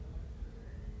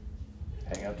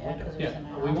 Hang out the Yeah, window. 'cause Yeah,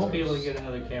 an we won't be able to hours. get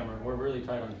another camera. We're really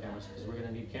tight on cameras because we're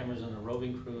gonna need cameras in the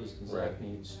roving crews and Zach Right.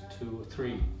 needs 2 or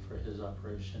 3 for his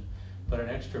operation. But an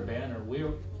extra banner,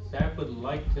 Zach would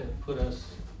like to put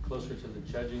us closer to the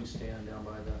judging stand down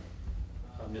by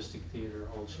the Mystic Theater,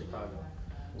 Old Chicago.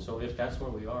 So if that's where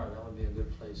we are, that would be a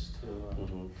good place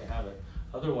to have it.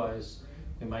 Otherwise,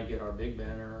 we might get our big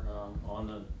banner on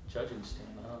the judging stand.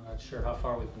 I'm not sure how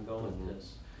far we can go with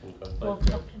this. Okay. We'll But,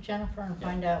 talk to Jennifer and yeah.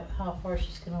 find out how far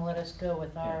she's gonna let us go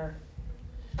with our,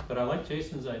 but I like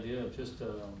Jason's idea of just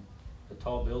a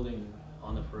tall building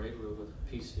on the parade route with a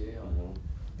PCA on it.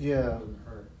 Yeah, Wouldn't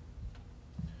hurt.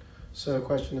 so the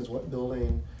question is what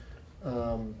building,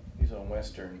 He's on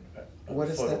Western, What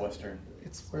is foot of that? Western.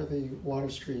 it's where the Water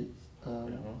Street Uh-huh.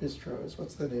 bistro is,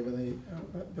 what's the name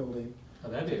of that building? Oh,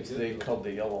 that'd be a It's good, called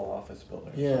the Yellow Office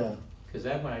Building. Yeah, because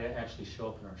that might actually show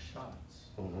up in our shots.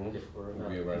 Mhm. If we're It'd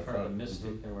be in right front of the front.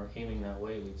 Mystic and we're aiming that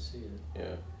way, we'd see it.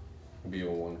 Yeah, be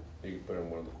on one, you can put it in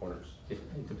one of the corners.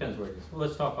 It depends where it is. Well,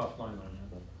 let's talk offline on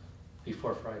that,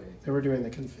 before Friday. they were doing the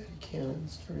confetti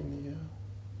cannons during the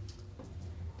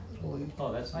Little League.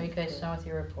 Oh, that's. are you guys done with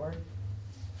your report?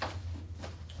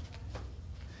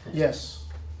 Yes,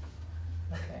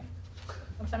 Okay.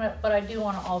 But I do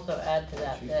wanna also add to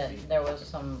that there was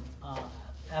some,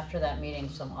 after that meeting,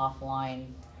 some offline,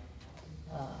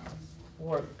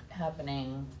 work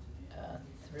happening,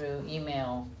 through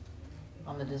email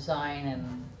on the design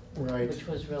and, right. which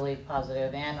was really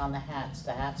positive, and on the hats.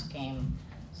 The hats came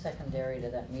secondary to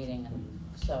that meeting, and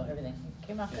so everything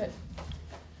came out good.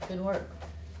 Good work.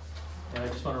 And I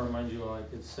just want to remind you all, I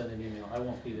did send an email. I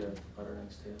won't be there at the Butter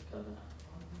Next Day. I've got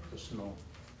a personal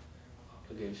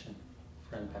obligation. A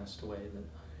friend passed away that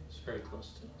is very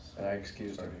close to us. And I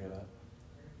excused her to hear that.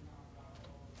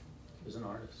 He was an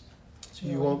artist. So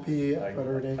you won't be at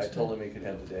Butter I Next? told him he could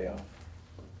have the day off.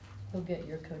 You'll get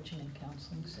your coaching and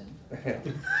counseling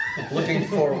soon. Looking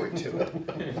forward to it.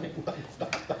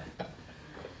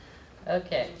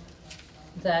 Okay,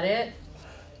 is that it?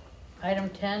 Item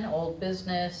 10, old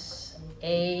business,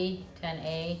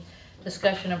 10A,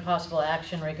 discussion and possible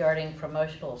action regarding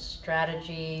promotional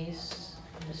strategies.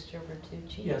 Mr.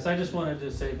 Bertucci? Yes, I just wanted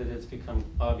to say that it's become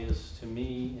obvious to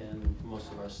me and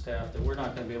most of our staff that we're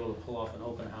not gonna be able to pull off an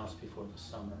open house before the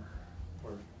summer.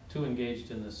 We're too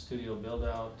engaged in the studio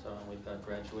build-out, we've got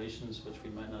graduations, which we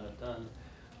might not have done.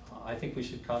 I think we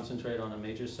should concentrate on a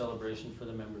major celebration for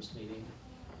the members' meeting,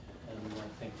 and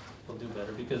I think we'll do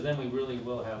better, because then we really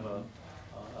will have a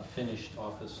finished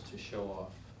office to show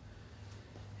off.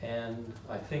 And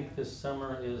I think this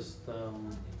summer is the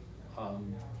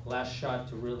last shot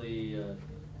to really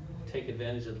take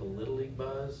advantage of the Little League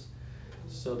buzz.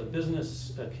 So the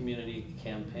business community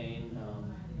campaign,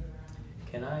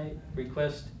 can I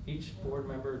request each board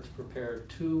member to prepare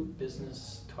 2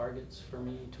 business targets for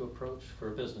me to approach for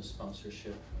a business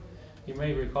sponsorship? You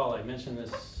may recall I mentioned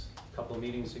this a couple of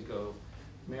meetings ago.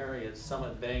 Mary at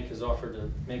Summit Bank has offered to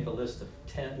make a list of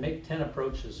 10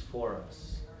 approaches for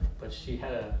us, but she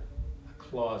had a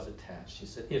clause attached. She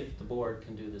said, if the board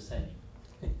can do the same.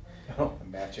 Oh,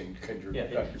 matching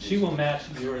Yeah, she will match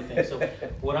your thing. So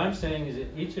what I'm saying is that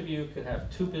each of you could have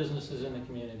 2 businesses in the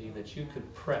community that you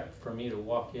could prep for me to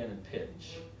walk in and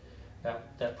pitch.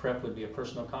 That prep would be a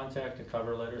personal contact, a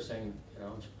cover letter saying, you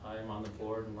know, I'm on the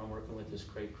board and I'm working with this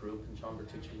great group, and John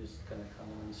Bertucci is going to come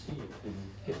in and see you.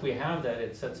 If we have that,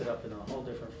 it sets it up in a whole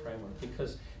different framework,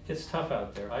 because it's tough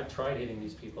out there. I've tried hitting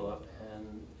these people up,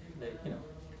 and they, you know,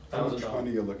 How much $1,000.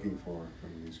 money are you looking for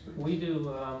from these groups? We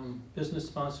do business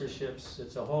sponsorships.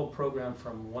 It's a whole program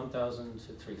from 1,000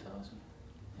 to 3,000.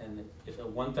 And if at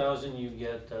 1,000 you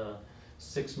get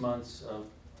 6 months of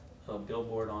a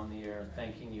billboard on the air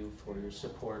thanking you for your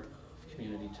support of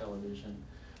community television.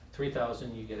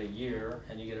 3,000 you get a year,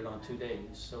 and you get it on 2 days.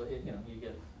 So it, you know, you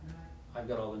get. I've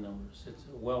got all the numbers. It's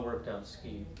a well worked out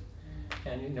scheme,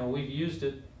 and you know we've used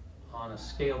it on a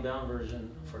scaled down version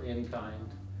for in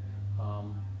kind.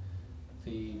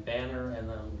 The banner and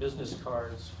the business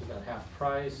cards, we got half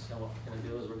price, and what we're going to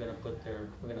do is we're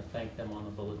going to thank them on the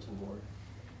bulletin board.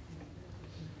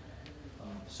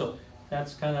 So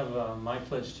that's kind of my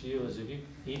pledge to you, is if you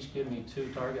each give me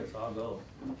 2 targets, I'll go.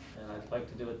 And I'd like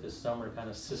to do it this summer kind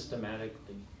of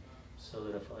systematically, so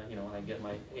that if I, you know, when I get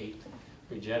my 8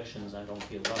 rejections, I don't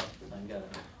give up. I've got a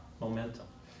momentum.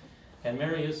 And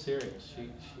Mary is serious.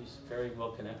 She's very well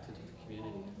connected to the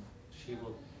community, and she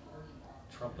will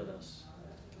trumpet us.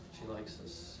 She likes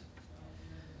us.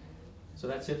 So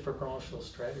that's it for promotional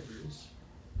strategies.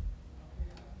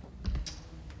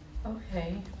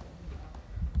 Okay.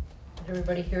 Did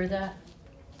everybody hear that?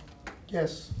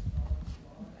 Yes.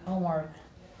 Homework.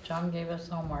 John gave us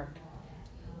homework.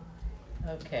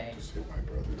 Okay. Just hit my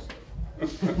brothers.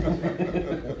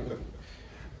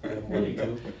 There you go.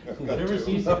 Whatever's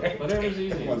easy. Whatever's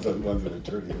easy. One's an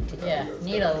attorney. Yeah,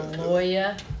 need a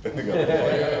lawyer.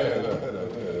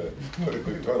 Put a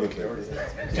quick toilet there.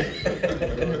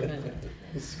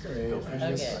 It's great.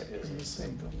 Okay.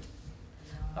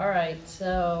 All right,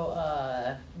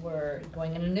 so we're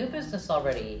going into new business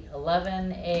already.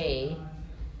 11A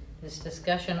is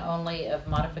discussion only of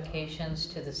modifications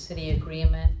to the city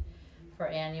agreement for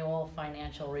annual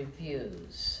financial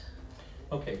reviews.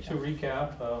 Okay, to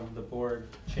recap, the board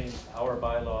changed our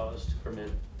bylaws to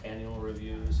permit annual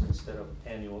reviews instead of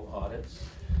annual audits.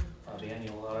 The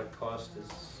annual audit cost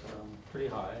is pretty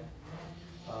high.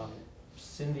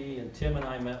 Cindy and Tim and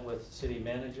I met with city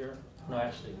manager. No,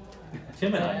 actually,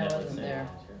 Tim and I met with city manager.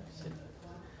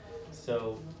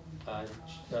 So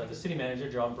the city manager,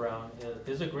 John Brown,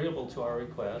 is agreeable to our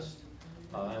request.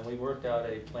 And we worked out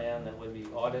a plan that would be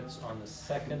audits on the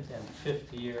 2nd and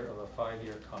 5th year of a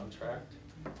 5-year contract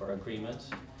or agreement,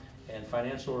 and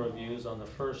financial reviews on the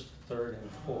 1st, 3rd,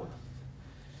 and 4th.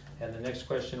 And the next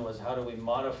question was, how do we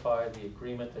modify the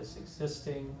agreement that's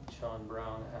existing? John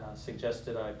Brown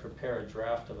suggested I prepare a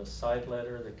draft of a side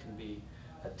letter that can be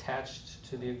attached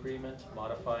to the agreement,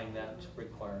 modifying that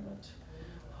requirement.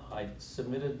 I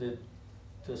submitted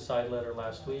the side letter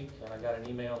last week, and I got an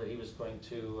email that he was going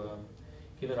to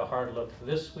give it a hard look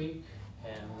this week,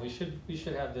 and we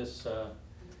should have this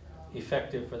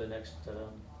effective for the next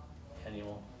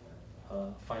annual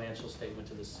financial statement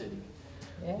to the city,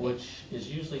 which is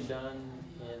usually done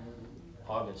in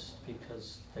August,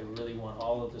 because they really want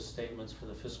all of the statements for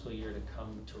the fiscal year to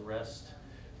come to rest,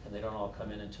 and they don't all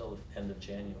come in until the end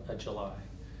of July.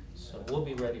 So we'll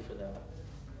be ready for that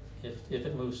if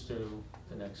it moves through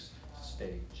the next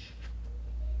stage.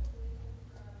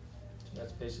 So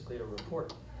that's basically a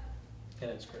report,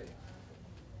 and it's great.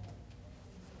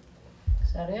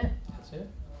 Is that it? That's it.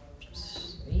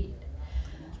 Sweet.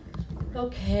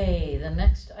 Okay, the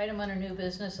next item under new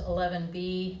business,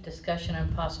 11B, discussion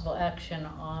and possible action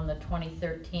on the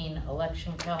 2013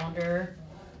 election calendar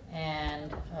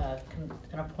and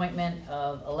an appointment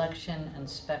of election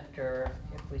inspector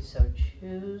if we so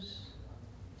choose.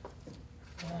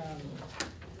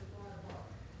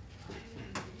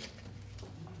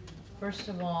 First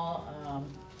of all,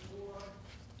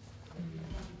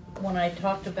 when I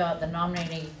talked about the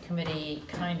nominating committee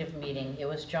kind of meeting, it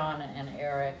was John and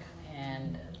Eric,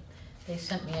 and they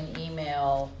sent me an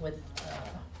email with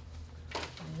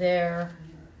their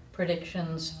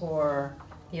predictions for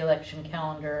the election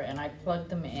calendar, and I plugged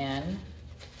them in.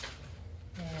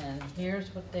 And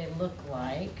here's what they look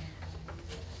like.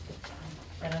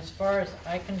 And as far as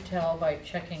I can tell by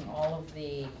checking all of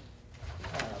the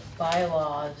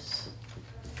bylaws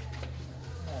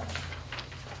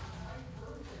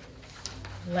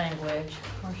language,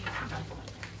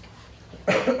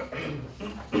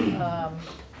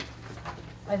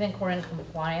 I think we're in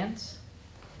compliance.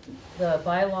 The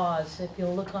bylaws, if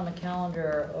you'll look on the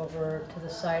calendar over to the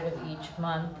side of each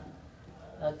month,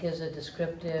 gives a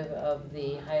descriptive of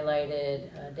the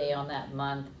highlighted day on that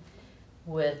month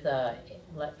with,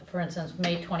 for instance,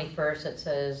 May 21st, it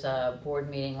says board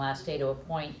meeting, last day to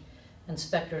appoint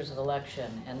inspectors of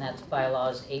election, and that's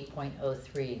bylaws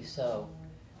 8.03, so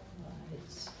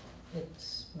it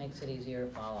makes it easier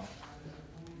to follow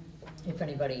if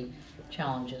anybody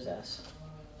challenges us,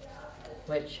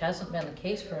 which hasn't been the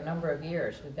case for a number of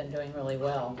years. We've been doing really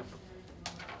well.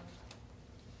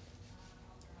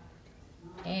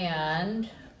 And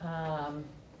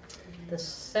the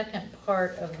second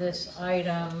part of this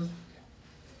item,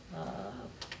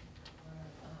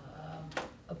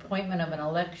 appointment of an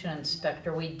election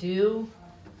inspector. We do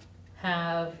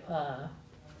have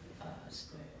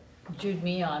Jude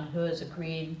Meon, who has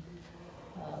agreed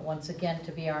once again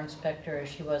to be our inspector as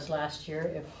she was last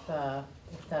year, if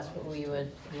that's what we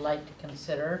would like to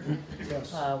consider.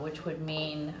 Yes. Which would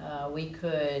mean we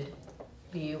could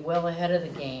be well ahead of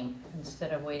the game.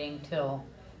 Instead of waiting till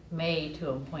May to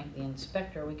appoint the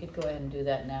inspector, we could go ahead and do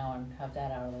that now and have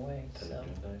that out of the way, so.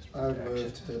 I would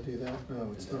move to do that. No,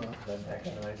 it's not. Then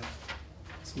action item,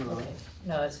 It's not. Okay.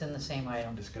 No, it's in the same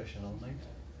item. discussion only.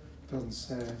 Doesn't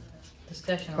say.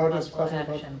 Discussion Oh, of just possible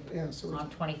possible about- action yeah, so we- on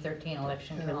 2013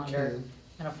 election Yeah, we calendar can.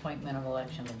 and appointment of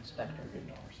election inspector.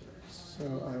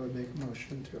 So I would make a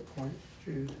motion to appoint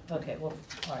Jude. Okay, well,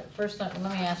 all right, first let me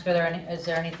ask, is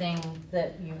there anything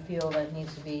that you feel that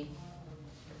needs to be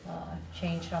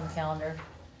changed on the calendar?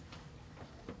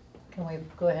 Can we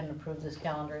go ahead and approve this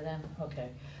calendar then? Okay.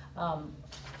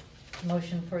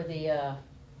 Motion for the, To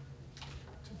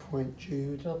appoint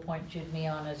Jude. to appoint Jude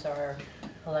Meon as our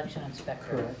election inspector.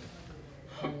 Correct.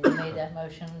 And you made that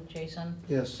motion, Jason?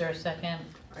 Yes. Is there a second?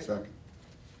 Second.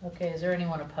 Okay, is there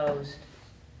anyone opposed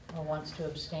or wants to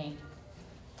abstain?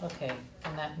 Okay,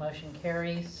 and that motion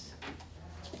carries.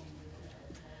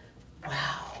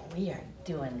 Wow, we are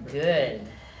doing good.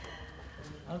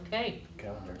 Okay,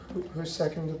 Calendar. Who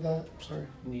seconded that? Sorry.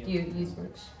 Neil. you,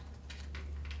 Thanks.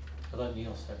 I thought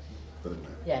Neil seconded. Doesn't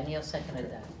matter. yeah, Neil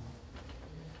seconded that.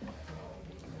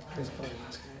 Please play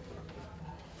this.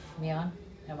 Mion,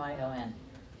 M-I-O-N,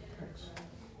 Thanks.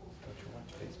 Don't you watch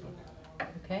Facebook?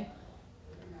 okay?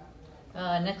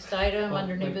 Next item, Well,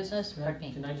 under new wait, business, Can pardon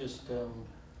me. I just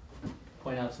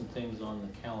point out some things on the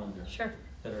calendar Sure,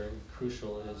 that are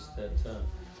crucial, is that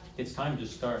it's time to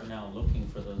start now looking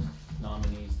for those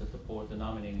nominees that the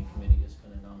nominating committee is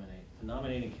going to nominate. The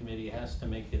nominating committee has to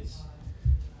make its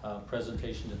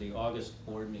presentation to the August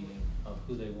board meeting of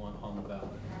who they want on the ballot.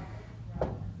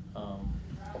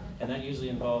 And that usually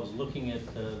involves looking at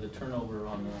the turnover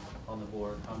on the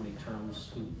board, how many terms,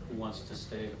 who wants to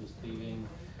stay, who's leaving.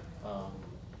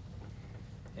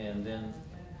 And then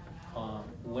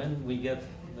when we get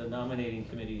the nominating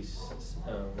committee's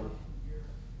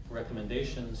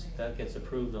recommendations, that gets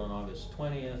approved on August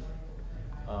 20th.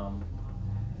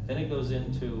 Then it goes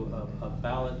into a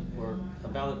ballot, or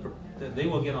they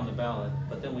will get on the ballot,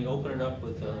 but then we open it up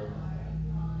with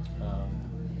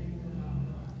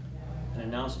an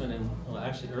announcement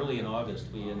actually early in August.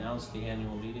 We announced the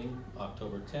annual meeting,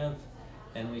 October 10th,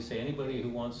 and we say anybody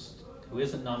who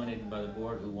isn't nominated by the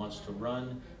board, who wants to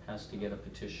run, has to get a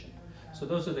petition. So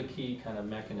those are the key kind of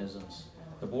mechanisms.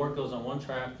 The board goes on one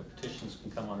track, the petitions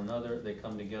can come on another. They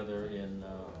come together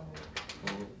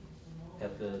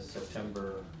at the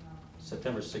September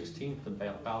 16th, the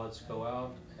ballots go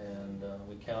out, and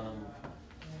we count them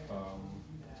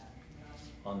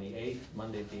on the 8th,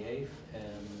 Monday the 8th,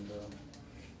 and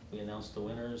we announce the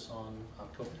winners on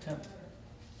October 10th.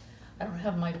 I don't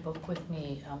have my book with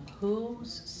me.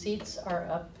 Whose seats are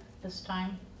up this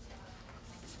time?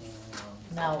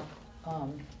 Now,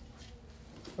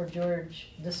 for George,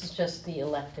 this is just the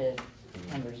elected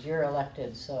members. You're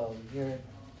elected, so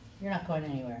You're not going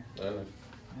anywhere. I don't know,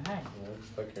 All right. I'm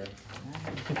stuck here.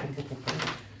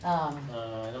 All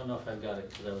right. I don't know if I've got it,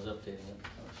 because I was updating it.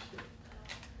 Oh, shit.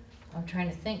 I'm trying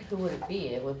to think, who would it be?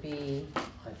 It would be,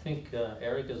 I think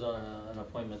Eric is on an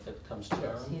appointment that comes to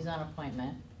term. he's on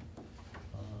appointment.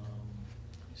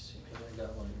 Let's see, maybe I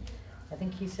got one. I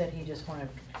think he said he just wanted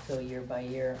to go year by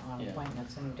year on Yeah.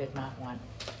 appointments and did not want,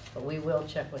 but we will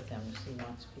check with him to see he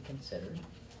wants to be considered.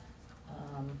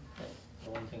 The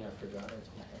one thing I forgot is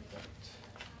I had that.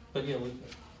 But yeah,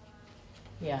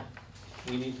 Yeah,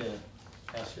 we need to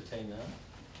ascertain that.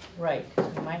 right,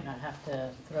 'cause we might not have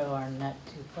to throw our net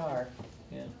too far.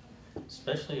 Yeah,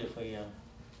 especially if we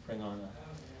bring on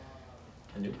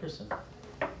a new person. All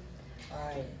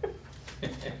right.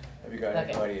 Have you got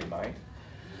Okay. anybody in mind?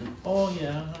 Oh,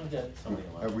 yeah, I've got somebody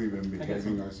in mind. Have we been I got behaving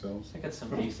some- ourselves? I got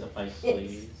some ace up my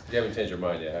sleeve. You haven't changed your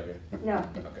mind yet, have you? No.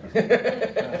 Okay.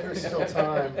 There's still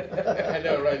time. I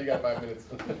know, right, you got 5 minutes.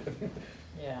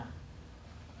 Yeah.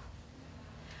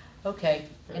 Okay,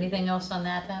 anything else on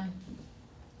that then?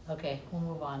 Okay, we'll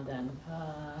move on then.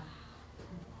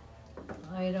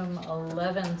 Item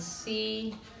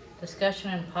 11C, discussion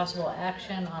and possible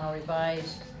action on a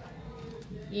revised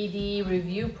ED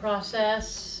review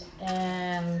process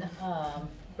and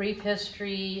brief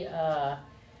history. Our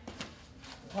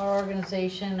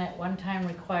organization at one time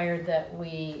required that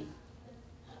we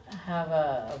have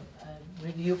a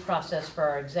review process for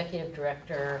our executive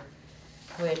director,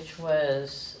 which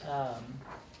was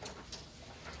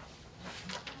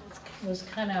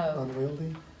kind of,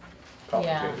 Unwieldy? yeah,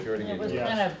 Complicated, you already it gave was me-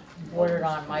 kind of bordered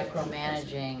on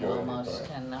micromanaging Yeah. almost,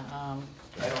 and, I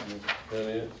don't need, You don't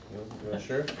need it? You want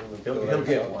sure? he'll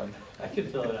get one. I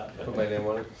could fill it out. Put my name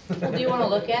on it. well, do you wanna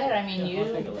look at it? I mean, Yeah,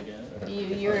 I'll take a you, look at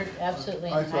it. you're absolutely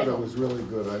I thought it entitled. was really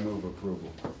good, I move approval.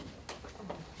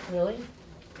 Really?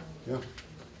 Yeah,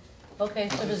 Okay,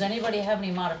 so does anybody have any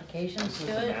modifications This is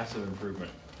to a it? massive improvement,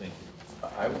 thank you.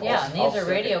 Yeah, and these are second-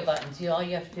 radio buttons, all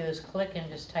you have to do is click and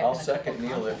just type in a I'll couple second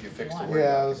Neil if you concepts fix the want. word.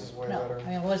 Yeah, this is way No, better. I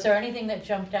mean, was there anything that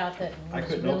jumped out that I was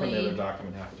couldn't open the other really?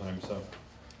 document half the time, so.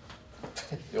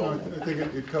 The no, old I one. think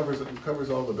it covers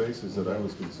all the bases that I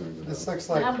was concerned This about. looks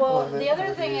like. Well, one that the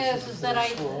other thing reviews is that I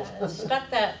school. stuck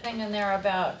that thing in there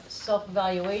about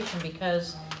self-evaluation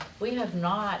because we have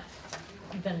not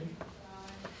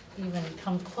even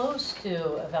come close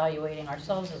to evaluating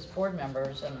ourselves as board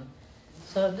members, and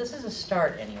so this is a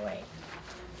start anyway.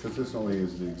 Because this only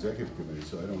is the executive committee,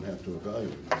 so I don't have to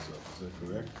evaluate myself, is that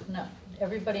correct? No,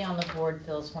 everybody on the board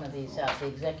fills one of these out. The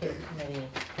executive committee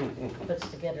puts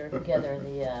together the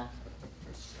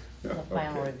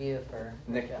final Okay. review for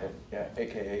the Nick, job. yeah,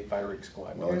 AKA firing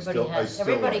squad. Well, I Everybody still, I has- still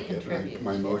everybody like it. contributes,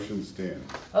 My yeah. motion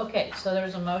stands. Okay, so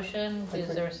there's a motion.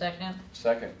 Is there a second?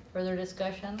 Second. Further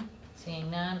discussion?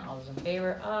 Seeing none, all those in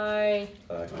favor, aye.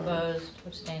 Aye. Opposed,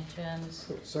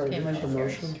 abstentions. Sorry, Okay, who made the motion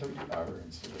motion? Can we do R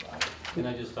instead of I? Can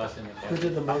I just toss in the Who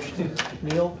did the motion?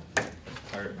 Neil?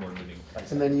 Fire board meeting.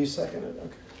 And then you seconded,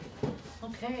 okay.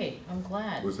 Okay, I'm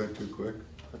glad. Was that too quick?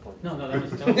 No, that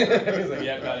was, He's like,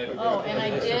 yeah, got it. Oh, and I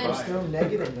did, There's no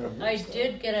negative numbers. I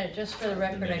did get a, just for the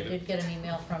record, I Negative. did get an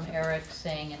email from Eric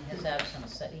saying in his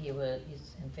absence that he's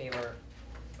in favor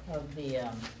of the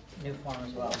new form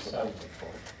as well, so.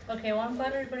 Okay, well, I'm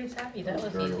glad everybody's happy. That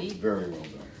was Very- easy. Very well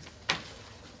done.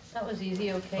 That was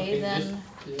easy, okay, okay, then.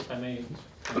 just, if I may,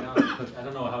 point out, I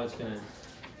don't know how it's gonna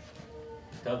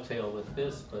dovetail with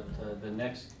this, but the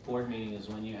next board meeting is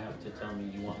when you have to tell me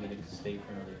you want me to stay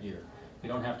for another year. We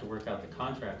don't have to work out the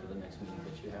contract at the next meeting,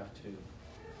 but you have to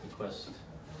request,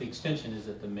 the extension is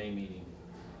at the May meeting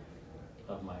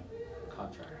of my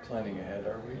contract. Planning ahead,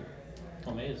 are we?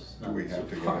 Well, May is Do not we so have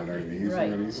to get far. on our knees or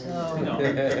Right, anything? so. No,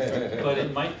 but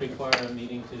it might require a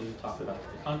meeting to talk about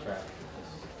the contract.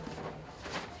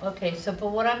 Okay, so,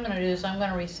 but what I'm gonna do is I'm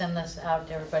gonna resend this out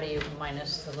to everybody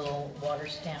minus the little water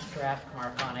stamp draft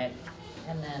mark on it.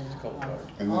 And then,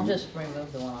 And I'll then- just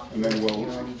remove the one off and that then you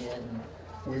we'll- already did. and-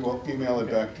 We will email it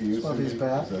back to you, So Cindy? these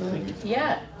back, Is that what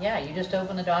we- Yeah, you just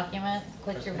open the document,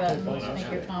 click your buttons,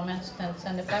 make your comments, and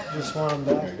send it back. Just want them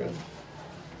back. Okay, good.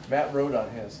 Matt wrote on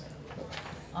his.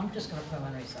 I'm just gonna put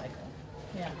them in recycle.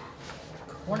 Yeah.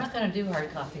 We're not gonna do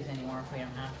hard copies anymore if we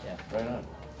don't have to. Right on.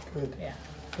 Good. Yeah.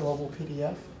 Fillable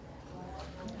PDF?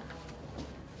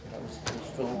 That was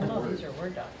filled Well, no, with these are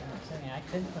Word documents. I mean, I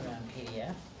could put it on PDF.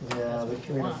 Yeah, That's they what you give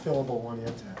me a want. fillable one, you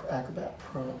have to have Acrobat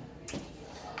Pro.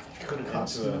 Put it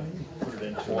Costs into a, money. put it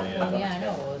into Well, a, yeah, I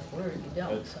know, with Word you don't,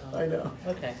 That's- so. I know.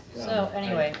 Okay, yeah, so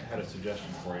anyway, I had a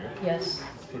suggestion for you. yes,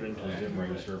 put it into a Zoom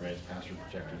ring survey, it's password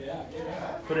protected.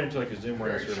 Put it into like a Zoom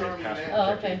ring survey, it's password Oh,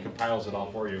 protected, okay. it compiles it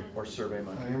all for you. Or Survey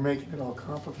Monkey. You're making it all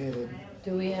complicated.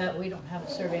 Do we have, we don't have a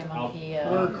Survey Monkey,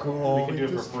 We're cool. We can do it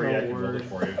for Just free, I go can build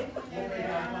it Word. for you. Do you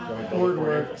want me to build it Word for you?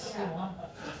 works. you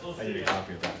want? I need a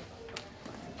copy of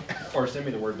that. Or send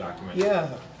me the Word document.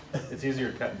 Yeah, It's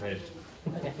easier to cut and paste.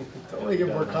 Okay, don't make it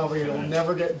more complicated, it'll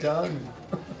never get done.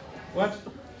 What?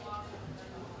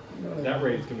 You know what I That mean?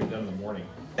 raise can be done in the morning.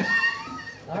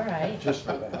 all right. Just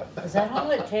for that. Is that all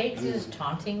it takes, is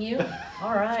taunting you?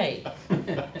 All right.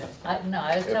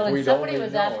 I was If telling, we don't somebody was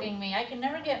ignore it. asking me, I can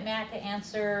never get Matt to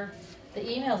answer the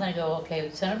emails, and I go, okay,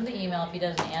 send him the email if he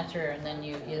doesn't answer, and then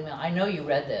you email, I know you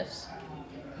read this,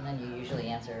 and then you usually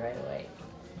answer right away.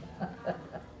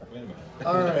 Wait a minute.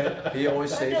 All right, He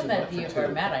always I've saves done them that up to you for for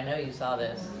two. Matt, I know you saw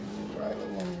this. right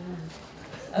along.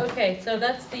 Okay, so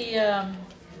that's the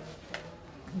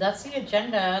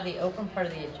agenda, the open part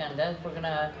of the agenda. We're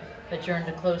gonna adjourn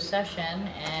to closed session,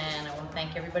 and I wanna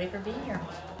thank everybody for being here.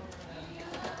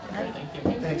 All right.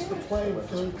 Thanks for playing,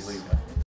 folks. Leave that.